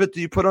much of it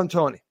do you put on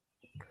Tony?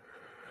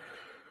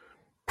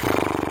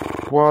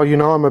 Well,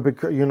 I'm a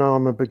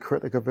big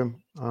critic of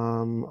him.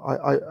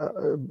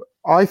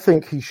 I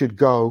think he should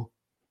go,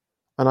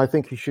 and I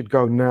think he should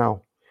go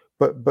now.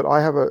 But there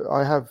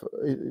are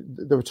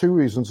 2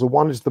 reasons. The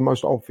one is the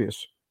most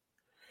obvious,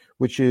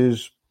 which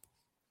is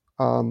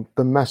the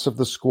mess of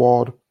the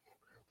squad,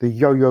 the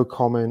yo-yo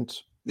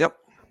comment. Yep.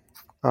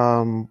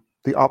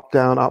 The up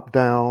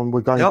down.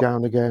 We're going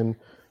down again.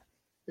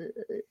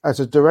 As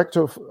a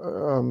director of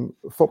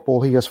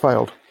football, he has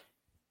failed.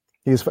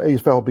 He's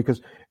failed because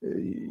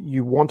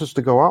you want us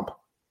to go up.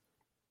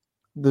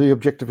 The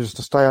objective is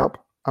to stay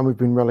up. and we've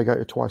been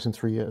relegated twice in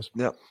 3 years.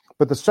 Yep.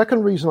 But the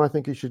second reason I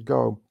think he should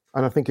go,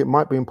 and I think it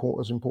might be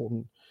as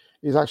important,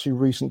 is actually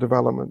recent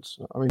developments.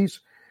 I mean,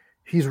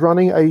 he's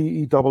running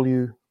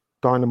AEW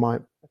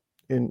Dynamite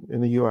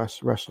in the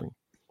US wrestling.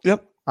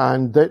 Yep.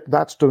 And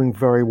that's doing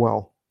very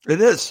well.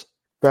 It is.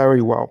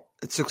 Very well.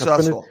 It's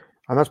successful.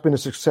 That's been a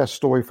success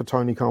story for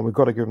Tony Khan. We've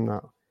got to give him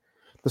that.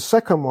 The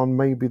second one,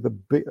 maybe the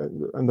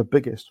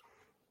biggest,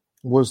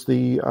 was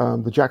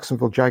the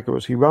Jacksonville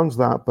Jaguars. He runs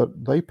that,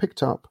 but they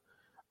picked up,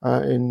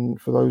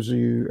 for those of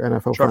you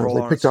NFL fans,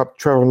 they picked up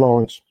Trevor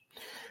Lawrence.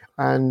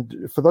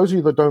 And for those of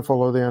you that don't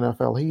follow the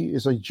NFL, he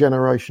is a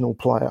generational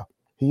player.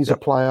 He's a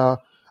player,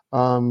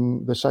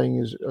 they're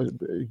saying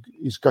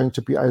is going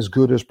to be as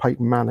good as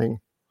Peyton Manning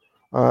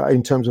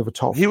in terms of a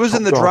top. He was top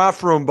in the draft.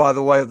 draft room, by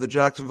the way, of the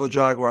Jacksonville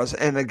Jaguars.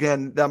 And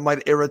again, that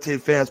might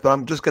irritate fans, but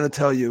I'm just going to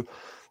tell you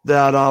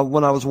that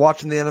when I was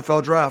watching the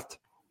NFL draft,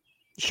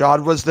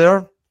 Shad was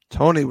there,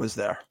 Tony was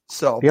there.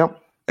 So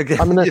again,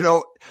 I mean,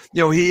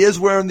 he is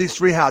wearing these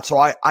three hats. So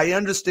I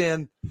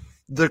understand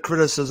the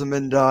criticism,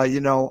 and I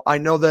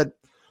know that.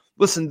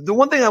 Listen, the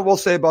one thing I will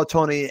say about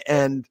Tony,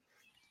 and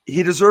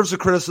he deserves the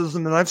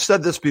criticism, and I've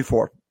said this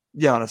before,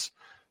 Giannis,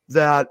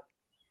 that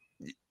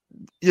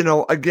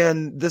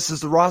again, this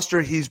is the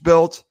roster he's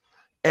built,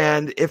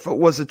 and if it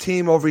was a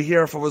team over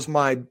here, if it was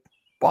my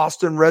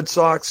Boston Red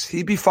Sox,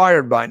 he'd be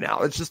fired by now.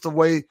 It's just the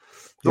way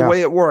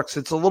it works.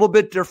 It's a little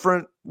bit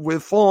different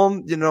with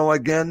Fulham.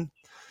 Again,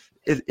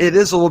 it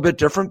is a little bit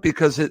different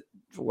because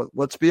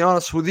let's be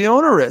honest, who the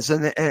owner is,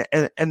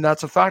 and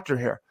that's a factor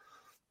here.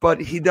 But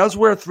he does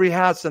wear three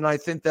hats, and I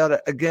think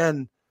that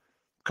again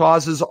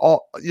causes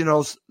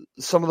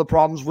some of the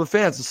problems with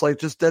fans. It's like,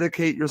 just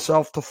dedicate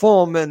yourself to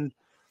Fulham,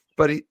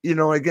 but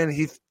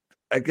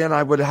again,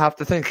 I would have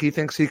to think he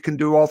thinks he can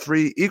do all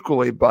three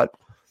equally. But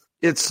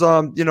it's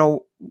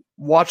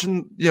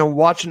watching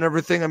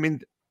everything. I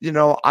mean,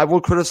 I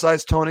will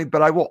criticize Tony,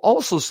 but I will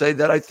also say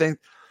that I think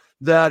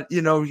that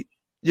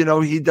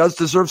he does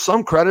deserve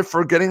some credit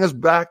for getting us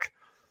back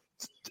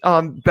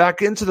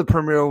into the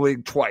Premier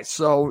League twice.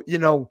 So,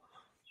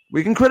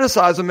 we can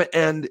criticize him,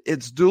 and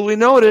it's duly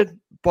noted,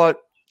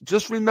 but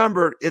just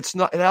remember, it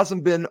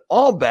hasn't been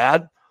all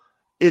bad.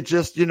 It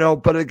just,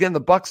 but again, the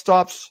buck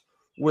stops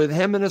with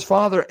him and his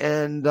father.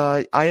 And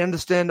I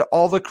understand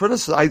all the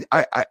criticism.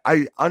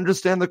 I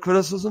understand the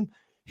criticism.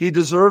 He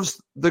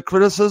deserves the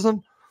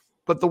criticism.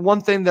 But the one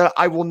thing that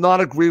I will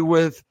not agree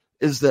with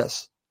is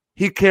this.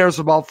 He cares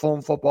about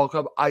Fulham Football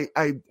Club.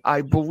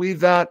 I believe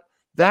that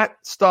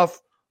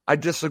stuff. I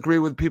disagree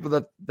with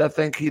people that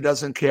think he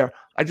doesn't care.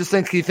 I just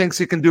think he thinks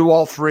he can do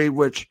all three,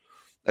 which,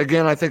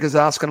 again, I think is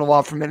asking a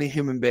lot from any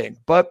human being.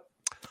 But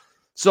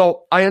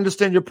so I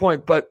understand your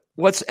point, but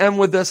let's end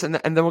with this, and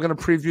then we're going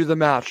to preview the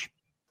match.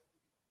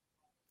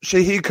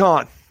 Shahid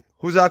Khan,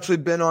 who's actually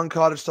been on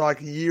Cottage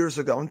Talk years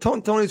ago, and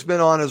Tony's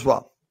been on as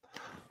well.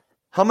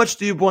 How much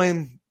do you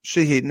blame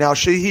Shahid? Now,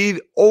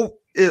 Shahid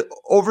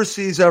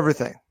oversees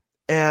everything,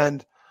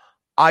 and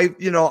I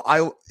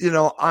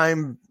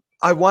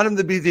want him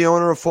to be the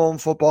owner of Fulham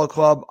Football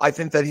Club. I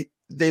think that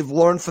they've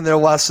learned from their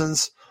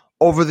lessons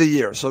over the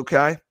years,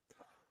 okay?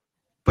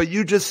 But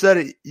you just said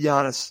it,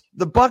 Giannis.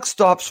 The buck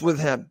stops with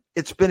him.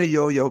 It's been a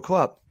yo-yo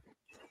club.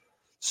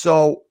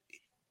 So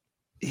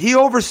he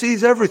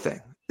oversees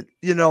everything.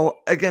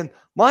 Again,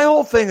 my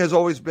whole thing has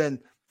always been,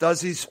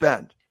 does he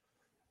spend?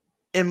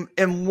 In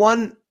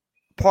one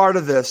part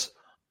of this,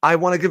 I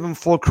want to give him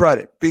full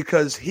credit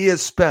because he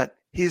has spent.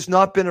 He's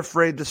not been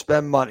afraid to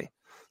spend money.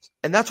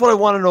 And that's what I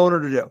want an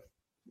owner to do.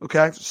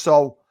 Okay?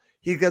 So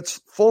he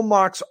gets full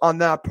marks on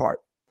that part.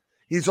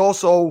 He's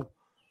also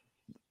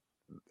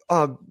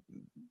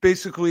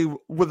basically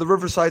with the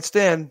Riverside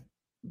Stand,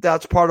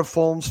 that's part of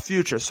Fulham's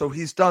future. So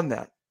he's done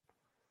that.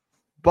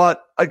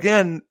 But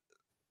again,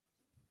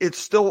 it's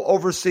still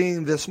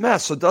overseeing this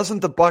mess. So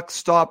doesn't the buck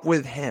stop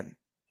with him?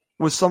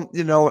 With some,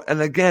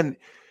 and again,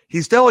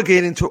 he's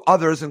delegating to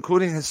others,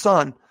 including his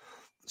son.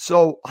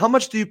 So how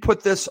much do you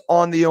put this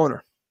on the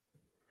owner?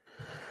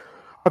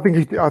 I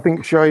think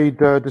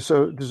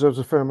Shahid deserves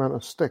a fair amount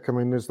of stick. I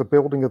mean, there's the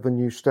building of the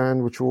new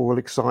stand, which we're all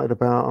excited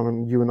about. I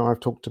mean, you and I have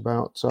talked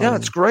about. Yeah,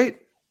 it's great.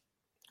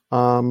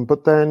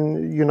 But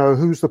then,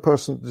 who's the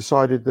person that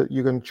decided that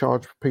you're going to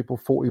charge people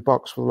 $40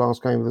 for the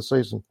last game of the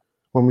season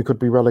when we could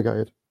be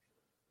relegated?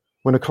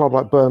 When a club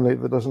like Burnley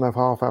that doesn't have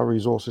half our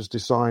resources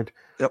decide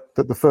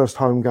that the first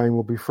home game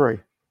will be free.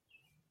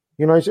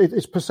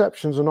 It's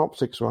perceptions and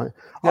optics, right?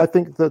 Yep. I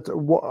think that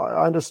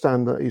I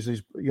understand that he's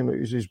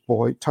his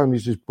boy.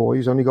 Tony's his boy.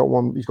 He's only got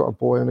one. He's got a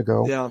boy and a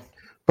girl. Yeah.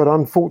 But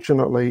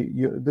unfortunately,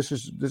 this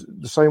is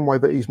the same way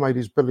that he's made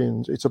his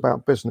billions. It's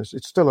about business.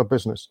 It's still a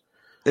business.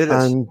 It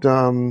is. And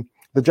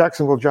the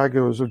Jacksonville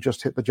Jaguars have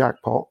just hit the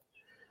jackpot.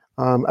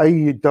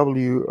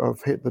 AEW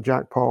have hit the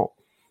jackpot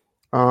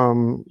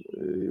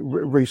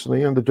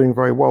recently, and they're doing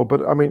very well.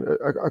 But I mean,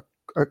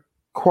 a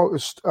quote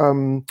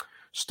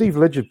Steve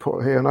Lidgett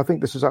put here, and I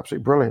think this is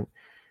absolutely brilliant.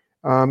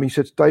 He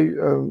said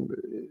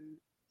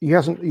he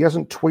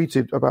hasn't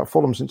tweeted about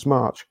Fulham since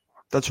March.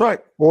 That's right.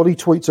 All he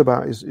tweets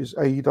about is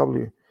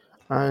AEW.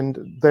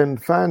 And then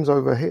fans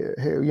over here,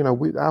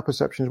 our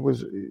perception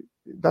was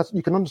that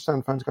you can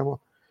understand fans going,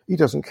 well, he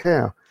doesn't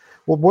care.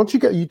 Well, once you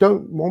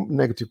don't want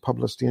negative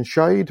publicity, and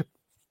Shade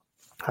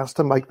has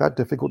to make that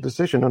difficult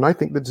decision. And I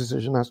think the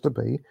decision has to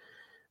be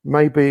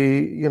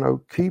maybe,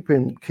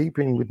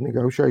 keeping with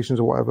negotiations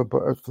or whatever,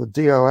 but for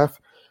the DOF,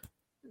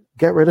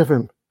 get rid of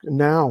him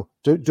now.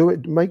 Do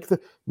it. Make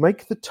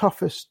the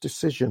toughest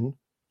decision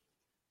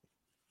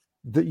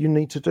that you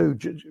need to do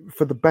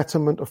for the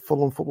betterment of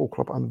Fulham Football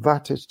Club, and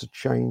that is to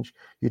change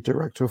your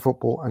director of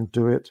football and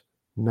do it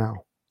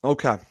now.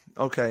 Okay.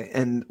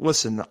 And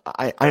listen,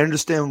 I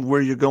understand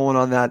where you're going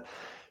on that,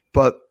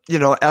 but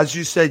as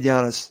you said,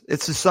 Giannis,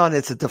 it's the Sun.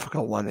 It's a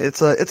difficult one.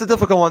 It's a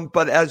difficult one,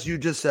 but as you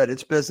just said,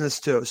 it's business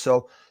too.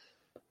 So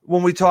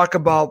when we talk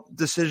about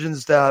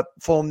decisions that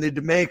Fulham need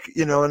to make,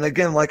 and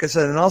again, like I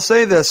said, and I'll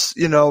say this,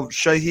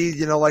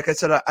 Shahid, like I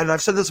said, and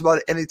I've said this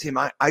about any team,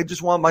 I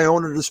just want my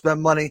owner to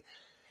spend money.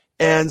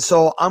 And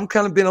so I'm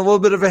kind of being a little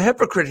bit of a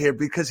hypocrite here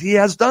because he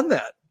has done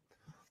that.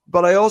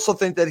 But I also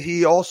think that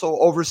he also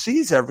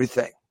oversees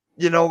everything,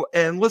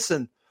 and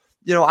listen,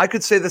 I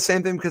could say the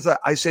same thing because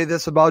I say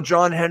this about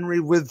John Henry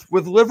with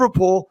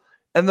Liverpool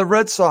and the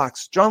Red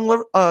Sox.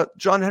 John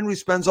Henry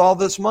spends all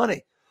this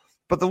money,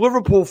 but the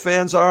Liverpool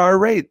fans are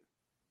irate.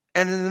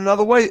 And in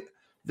another way,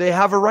 they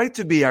have a right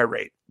to be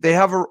irate. They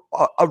have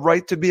a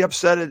right to be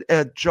upset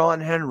at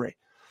John Henry,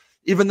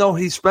 even though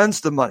he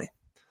spends the money.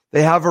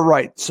 They have a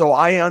right. So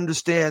I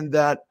understand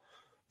that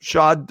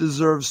Shad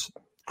deserves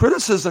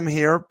criticism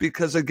here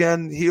because,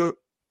 again, he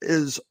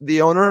is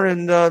the owner,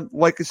 and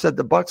like I said,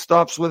 the buck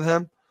stops with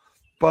him.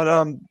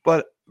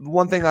 But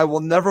one thing I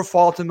will never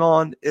fault him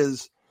on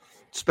is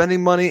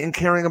spending money and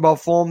caring about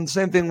Fulham.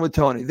 Same thing with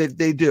Tony.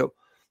 They do.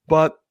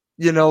 But,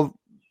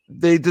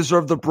 they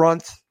deserve the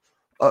brunt,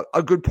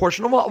 a good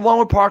portion, along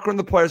with Parker and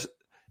the players.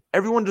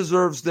 Everyone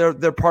deserves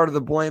their part of the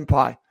blame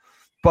pie.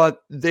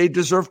 But they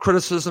deserve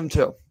criticism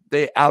too.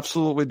 They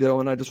absolutely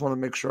do, and I just want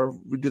to make sure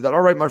we do that.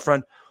 All right, my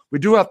friend, we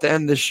do have to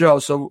end this show,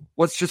 so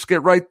let's just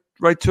get right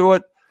to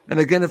it. And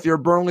again, if you're a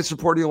Burnley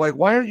supporter, you're like,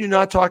 why are you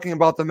not talking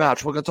about the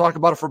match? We're going to talk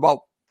about it for about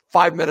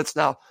 5 minutes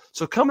now.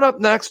 So coming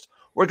up next,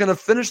 we're going to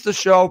finish the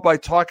show by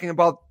talking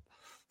about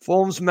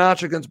Fulham's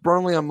match against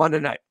Burnley on Monday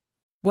night.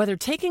 Whether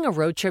taking a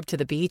road trip to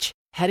the beach,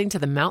 heading to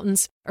the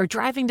mountains, or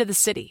driving to the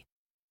city,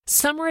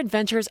 summer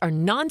adventures are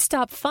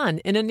nonstop fun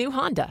in a new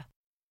Honda.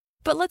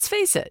 But let's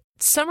face it,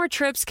 summer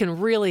trips can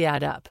really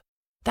add up.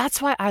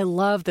 That's why I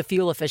love the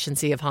fuel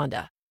efficiency of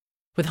Honda.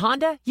 With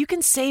Honda, you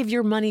can save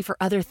your money for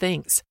other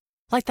things,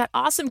 like that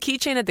awesome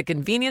keychain at the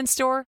convenience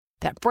store,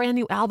 that brand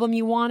new album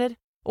you wanted,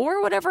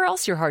 or whatever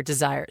else your heart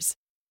desires.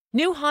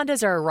 New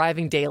Hondas are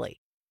arriving daily.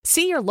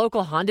 See your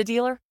local Honda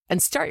dealer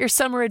and start your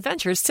summer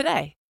adventures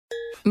today.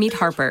 Meet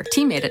Harper,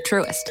 teammate at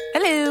Truist.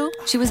 Hello.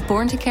 She was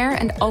born to care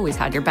and always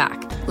had your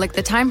back. Like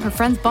the time her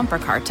friend's bumper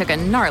car took a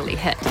gnarly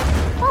hit.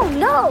 Oh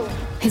no!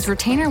 His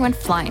retainer went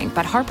flying,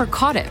 but Harper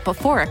caught it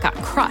before it got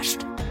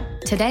crushed.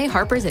 Today,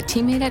 Harper's a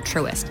teammate at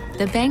Truist,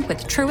 the bank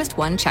with Truist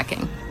One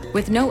checking.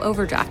 With no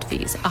overdraft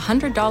fees,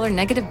 $100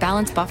 negative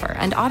balance buffer,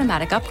 and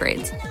automatic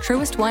upgrades,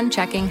 Truist One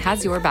checking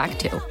has your back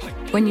too.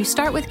 When you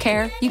start with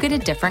care, you get a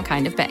different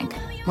kind of bank.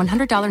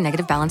 $100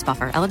 negative balance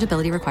buffer.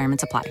 Eligibility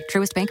requirements apply.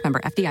 Truist Bank, member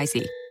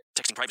FDIC.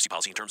 Texting privacy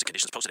policy and terms and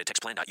conditions posted at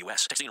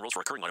textplan.us. Texting enrolls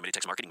for recurring automated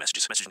text marketing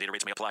messages. Message and data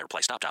rates may apply.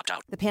 Reply stop to opt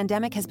out. The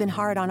pandemic has been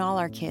hard on all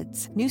our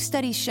kids. New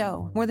studies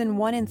show more than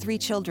 1 in 3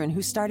 children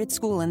who started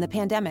school in the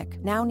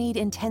pandemic now need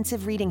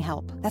intensive reading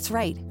help. That's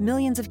right.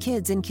 Millions of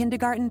kids in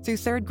kindergarten through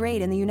 3rd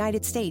grade in the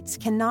United States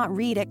cannot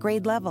read at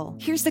grade level.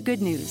 Here's the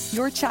good news.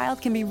 Your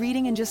child can be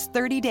reading in just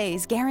 30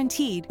 days,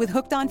 guaranteed, with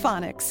Hooked on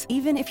Phonics.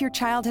 Even if your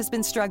child has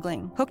been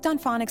struggling, Hooked on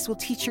Phonics will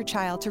teach your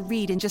child to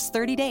read in just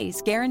 30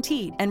 days,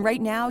 guaranteed. And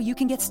right now, you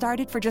can get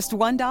started for just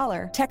 $1.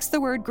 Text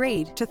the word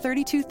GRADE to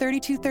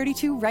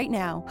 323232 right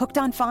now. Hooked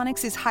on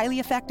Phonics is highly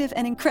effective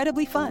and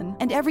incredibly fun,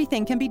 and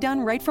everything can be done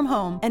right from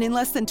home and in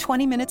less than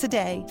 20 minutes a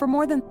day. For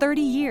more than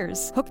 30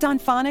 years, Hooked on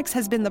Phonics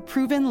has been the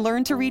proven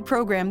learn-to-read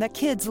program that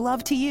kids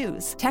love to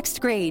use. Text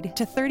GRADE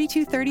to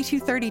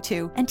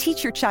 323232 and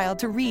teach your child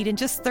to read in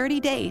just 30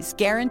 days,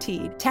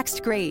 guaranteed.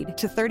 Text GRADE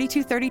to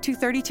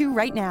 323232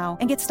 right now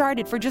and get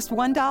started for just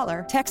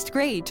 $1. Text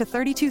GRADE to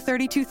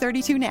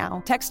 323232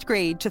 now. Text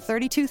GRADE to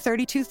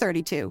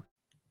 323232.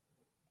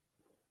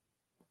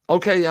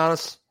 Okay,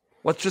 Giannis,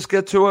 let's just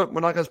get to it. We're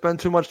not going to spend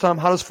too much time.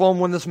 How does Fulham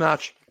win this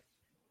match?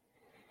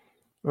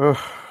 I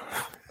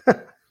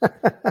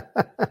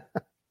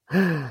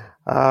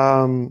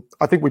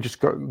think we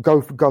just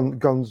go for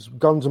guns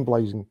and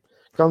blazing.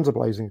 Guns are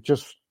blazing.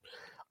 Just,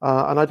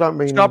 and I don't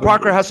mean Scott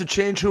Parker has to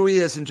change who he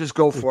is and just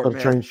go for it,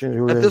 man. Change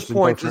who he At this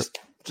point,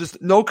 just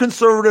no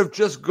conservative.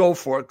 Just go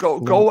for it.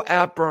 Go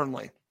at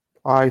Burnley.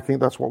 I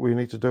think that's what we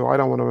need to do. I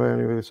don't want to do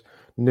any of this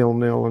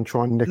 0-0 and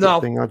try and nick a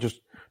thing.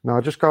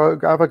 Just go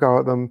have a go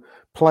at them.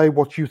 Play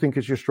what you think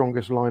is your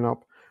strongest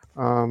lineup,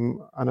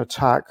 and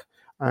attack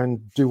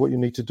and do what you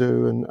need to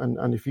do.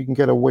 And if you can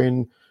get a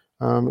win,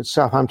 it's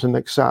Southampton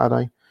next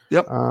Saturday.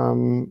 Yep.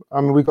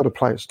 We've got to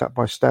play it step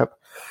by step.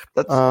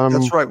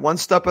 That's right, one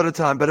step at a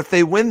time. But if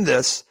they win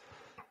this,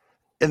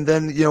 And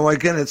then,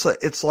 again,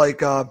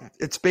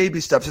 it's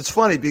baby steps. It's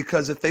funny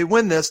because if they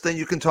win this, then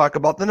you can talk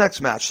about the next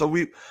match. So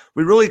we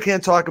really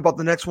can't talk about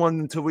the next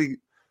one until we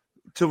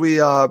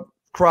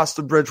cross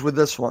the bridge with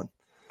this one.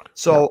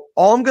 So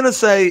all I'm going to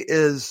say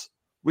is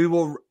we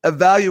will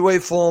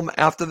evaluate Fulham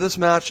after this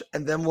match,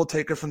 and then we'll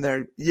take it from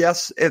there.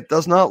 Yes, it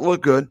does not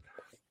look good.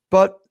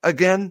 But,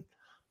 again,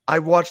 I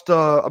watched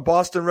a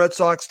Boston Red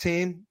Sox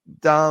team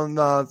down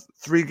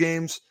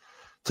 3-0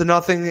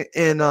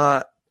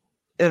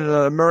 in an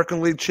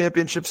American League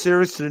Championship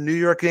Series to the New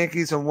York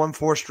Yankees and won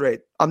 4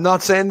 straight. I'm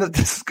not saying that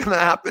this is going to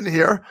happen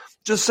here.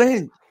 Just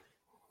saying,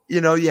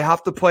 you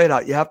have to play it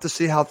out. You have to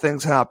see how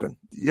things happen.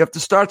 You have to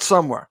start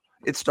somewhere.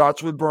 It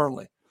starts with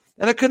Burnley.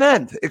 And it could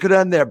end. It could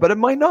end there, but it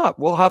might not.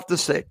 We'll have to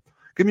see.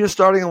 Give me your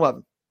starting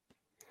 11.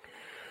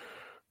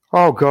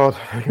 Oh, God.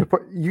 You're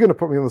going to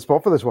put me on the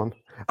spot for this one.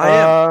 I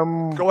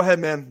am. Go ahead,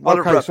 man.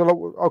 So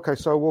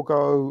we'll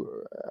go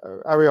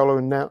Areola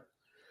in net.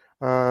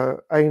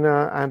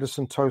 Aina,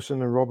 Anderson,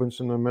 Tosin, and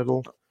Robinson in the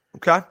middle.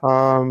 Okay.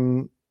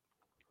 I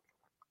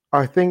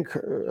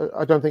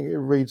don't think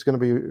Reed's going to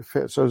be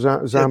fit. So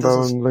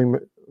Zambo and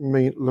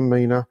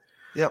Lamina.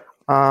 Yep.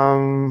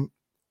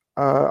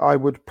 I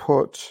would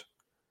put.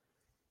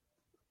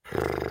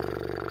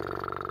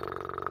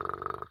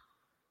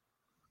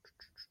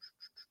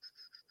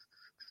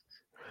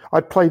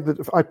 I'd play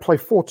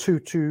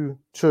 4-2-2-2.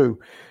 So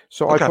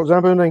Okay. I'd put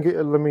Zambo and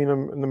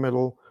Lamina in the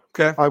middle.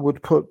 Okay. I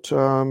would put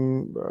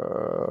Lookman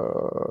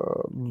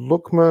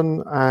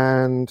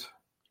and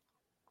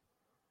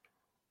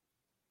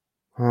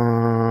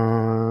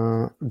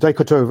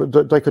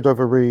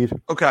Decordova Reed.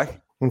 Okay.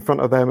 In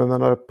front of them, and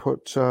then I'd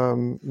put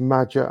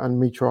Madja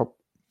and Mitro up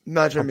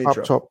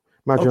top.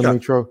 Madja and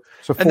Mitro.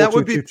 So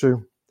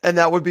 4-2-2-2. And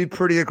that would be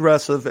pretty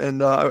aggressive,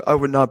 and I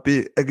would not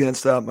be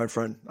against that, my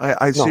friend.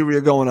 I see where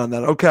you're going on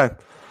that. Okay.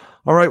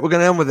 All right, we're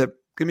going to end with it.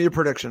 Give me your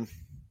prediction.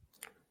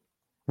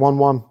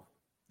 1-1.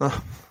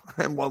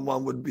 And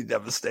 1-1 would be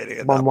devastating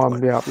at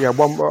 1-1, that point. yeah.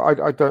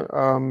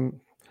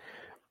 1-1.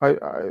 I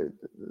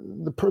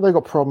don't. They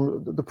got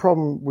problem. The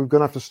problem we're going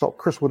to have to stop.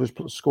 Chris Wood is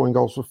scoring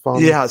goals for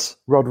fun. Yes.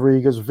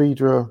 Rodriguez,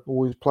 Vidra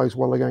always plays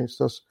well against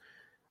us.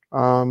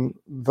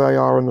 They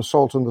are an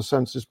assault on the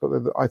senses, but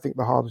I think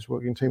the hardest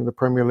working team in the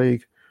Premier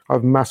League. I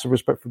have massive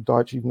respect for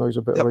Deitch, even though he's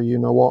a bit of a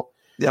you-know-what.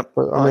 Yep.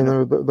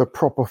 But, they're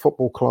proper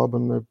football club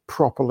and they're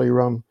properly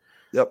run.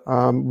 Yep.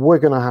 We're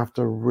going to have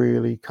to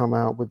really come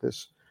out with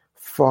this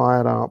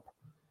fired up.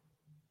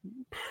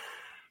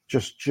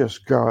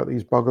 Just go at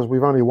these buggers.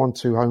 We've only won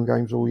 2 home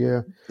games all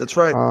year. That's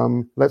right.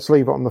 Let's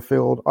leave it on the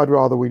field. I'd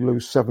rather we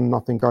lose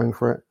 7-0 going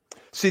for it.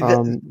 See,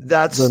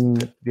 that's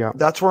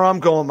where I'm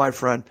going, my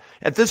friend.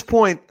 At this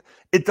point,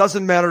 it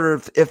doesn't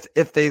matter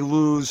if they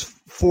lose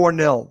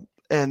 4-0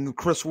 and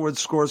Chris Wood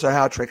scores a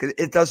hat trick.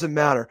 It doesn't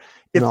matter.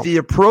 If the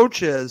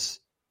approach is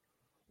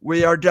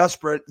we are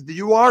desperate,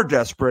 you are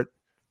desperate,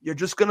 you're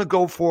just going to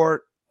go for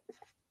it,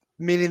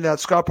 meaning that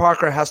Scott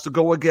Parker has to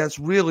go against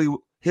really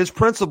his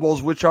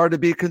principles, which are to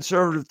be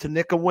conservative, to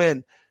nick a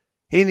win.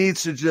 He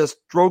needs to just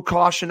throw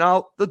caution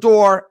out the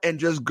door and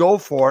just go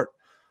for it.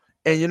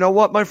 And you know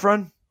what, my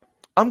friend?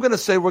 I'm going to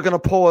say we're going to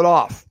pull it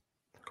off.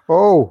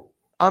 Oh.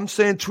 I'm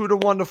saying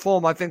 2-1 to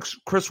Fulham. I think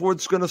Chris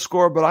Wood's going to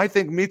score, but I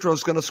think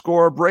Mitro's going to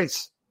score a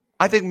brace.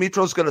 I think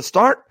Mitro's going to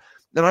start,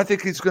 and I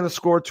think he's going to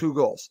score 2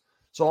 goals.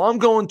 So I'm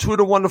going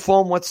 2-1 to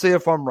Fulham. Let's see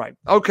if I'm right.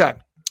 Okay.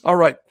 All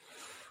right,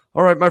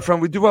 my friend.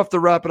 We do have to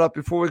wrap it up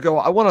before we go.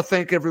 I want to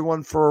thank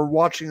everyone for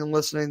watching and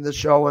listening to the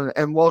show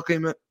and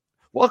welcoming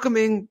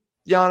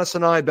Giannis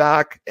and I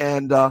back.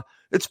 And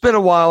it's been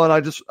a while,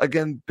 and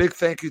again, big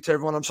thank you to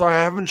everyone. I'm sorry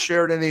I haven't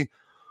shared any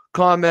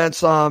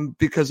comments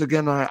because,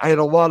 again, I had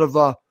a lot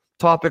of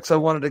topics I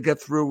wanted to get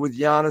through with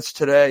Giannis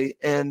today,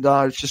 and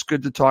it's just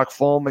good to talk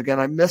Fulham again.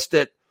 I missed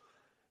it,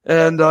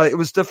 and it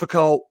was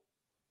difficult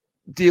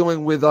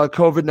dealing with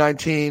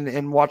COVID-19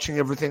 and watching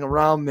everything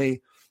around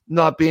me,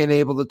 not being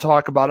able to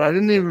talk about it. I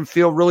didn't even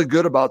feel really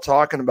good about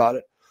talking about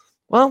it.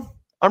 Well,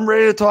 I'm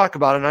ready to talk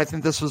about it, and I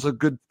think this was a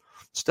good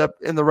step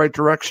in the right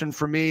direction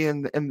for me,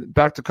 and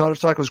back to Cottage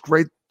Talk. It was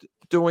great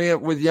doing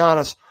it with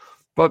Giannis.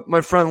 But,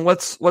 my friend,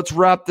 let's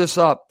wrap this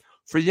up.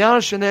 For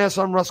Giannis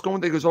Shanaeus, I'm Russ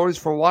Goldman. Thank you as always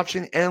for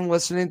watching and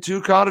listening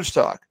to Cottage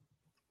Talk.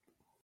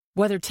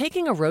 Whether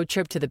taking a road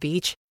trip to the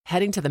beach,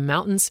 heading to the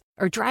mountains,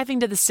 or driving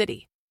to the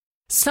city,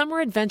 summer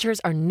adventures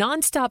are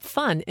nonstop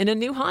fun in a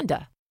new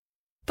Honda.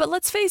 But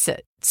let's face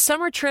it,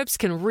 summer trips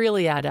can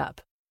really add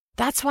up.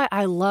 That's why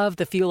I love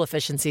the fuel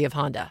efficiency of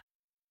Honda.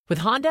 With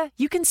Honda,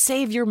 you can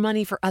save your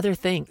money for other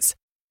things,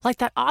 like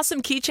that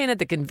awesome keychain at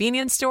the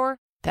convenience store,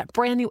 that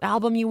brand new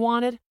album you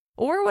wanted,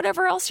 or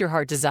whatever else your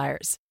heart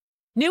desires.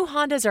 New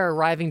Hondas are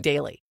arriving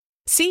daily.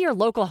 See your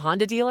local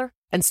Honda dealer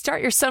and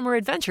start your summer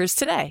adventures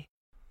today.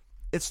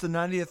 It's the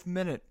 90th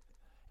minute,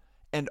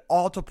 and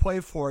all to play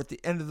for at the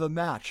end of the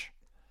match.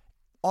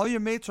 All your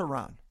mates are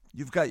around.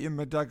 You've got your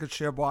McNugget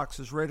share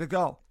boxes ready to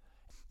go.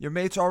 Your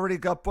mates already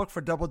got booked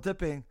for double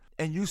dipping,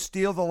 and you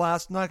steal the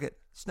last nugget,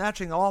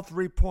 snatching all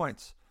 3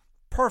 points.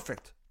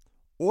 Perfect.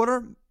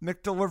 Order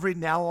McDelivery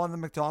now on the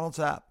McDonald's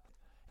app.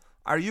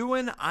 Are you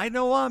in? I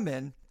know I'm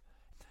in.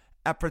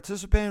 At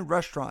participating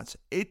restaurants,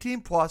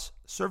 18 plus,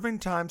 serving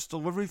times,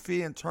 delivery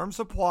fee, and terms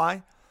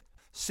apply.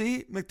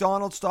 See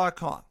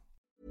McDonald's.com.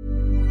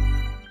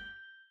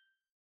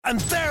 And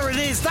there it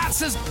is,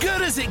 that's as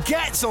good as it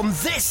gets on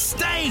this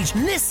stage.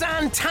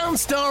 Nissan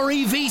Townstar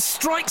EV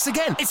strikes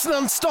again. It's an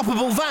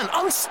unstoppable van,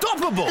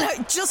 unstoppable.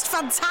 Just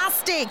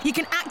fantastic. You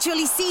can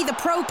actually see the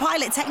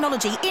ProPilot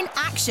technology in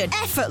action.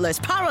 Effortless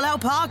parallel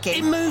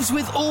parking. It moves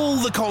with all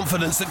the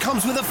confidence that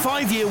comes with a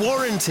 5-year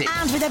warranty.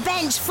 And with a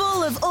bench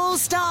full of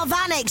all-star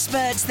van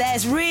experts,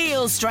 there's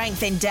real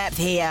strength in depth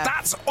here.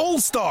 That's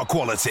all-star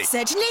quality.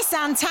 Search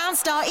Nissan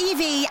Townstar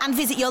EV and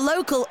visit your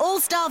local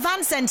all-star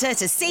van centre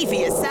to see for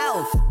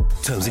yourself.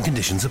 Terms and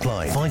conditions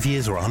apply. 5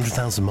 years or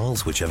 100,000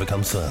 miles, whichever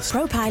comes first.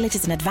 ProPilot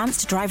is an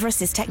advanced driver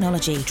assist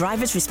technology.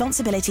 Driver's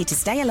responsibility to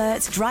stay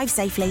alert, drive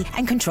safely,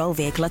 and control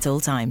vehicle at all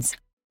times.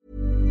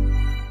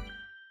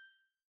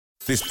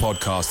 This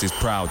podcast is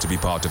proud to be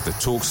part of the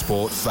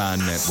TalkSport Fan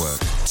Network.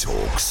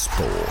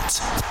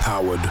 TalkSport.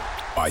 Powered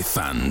by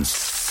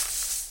fans.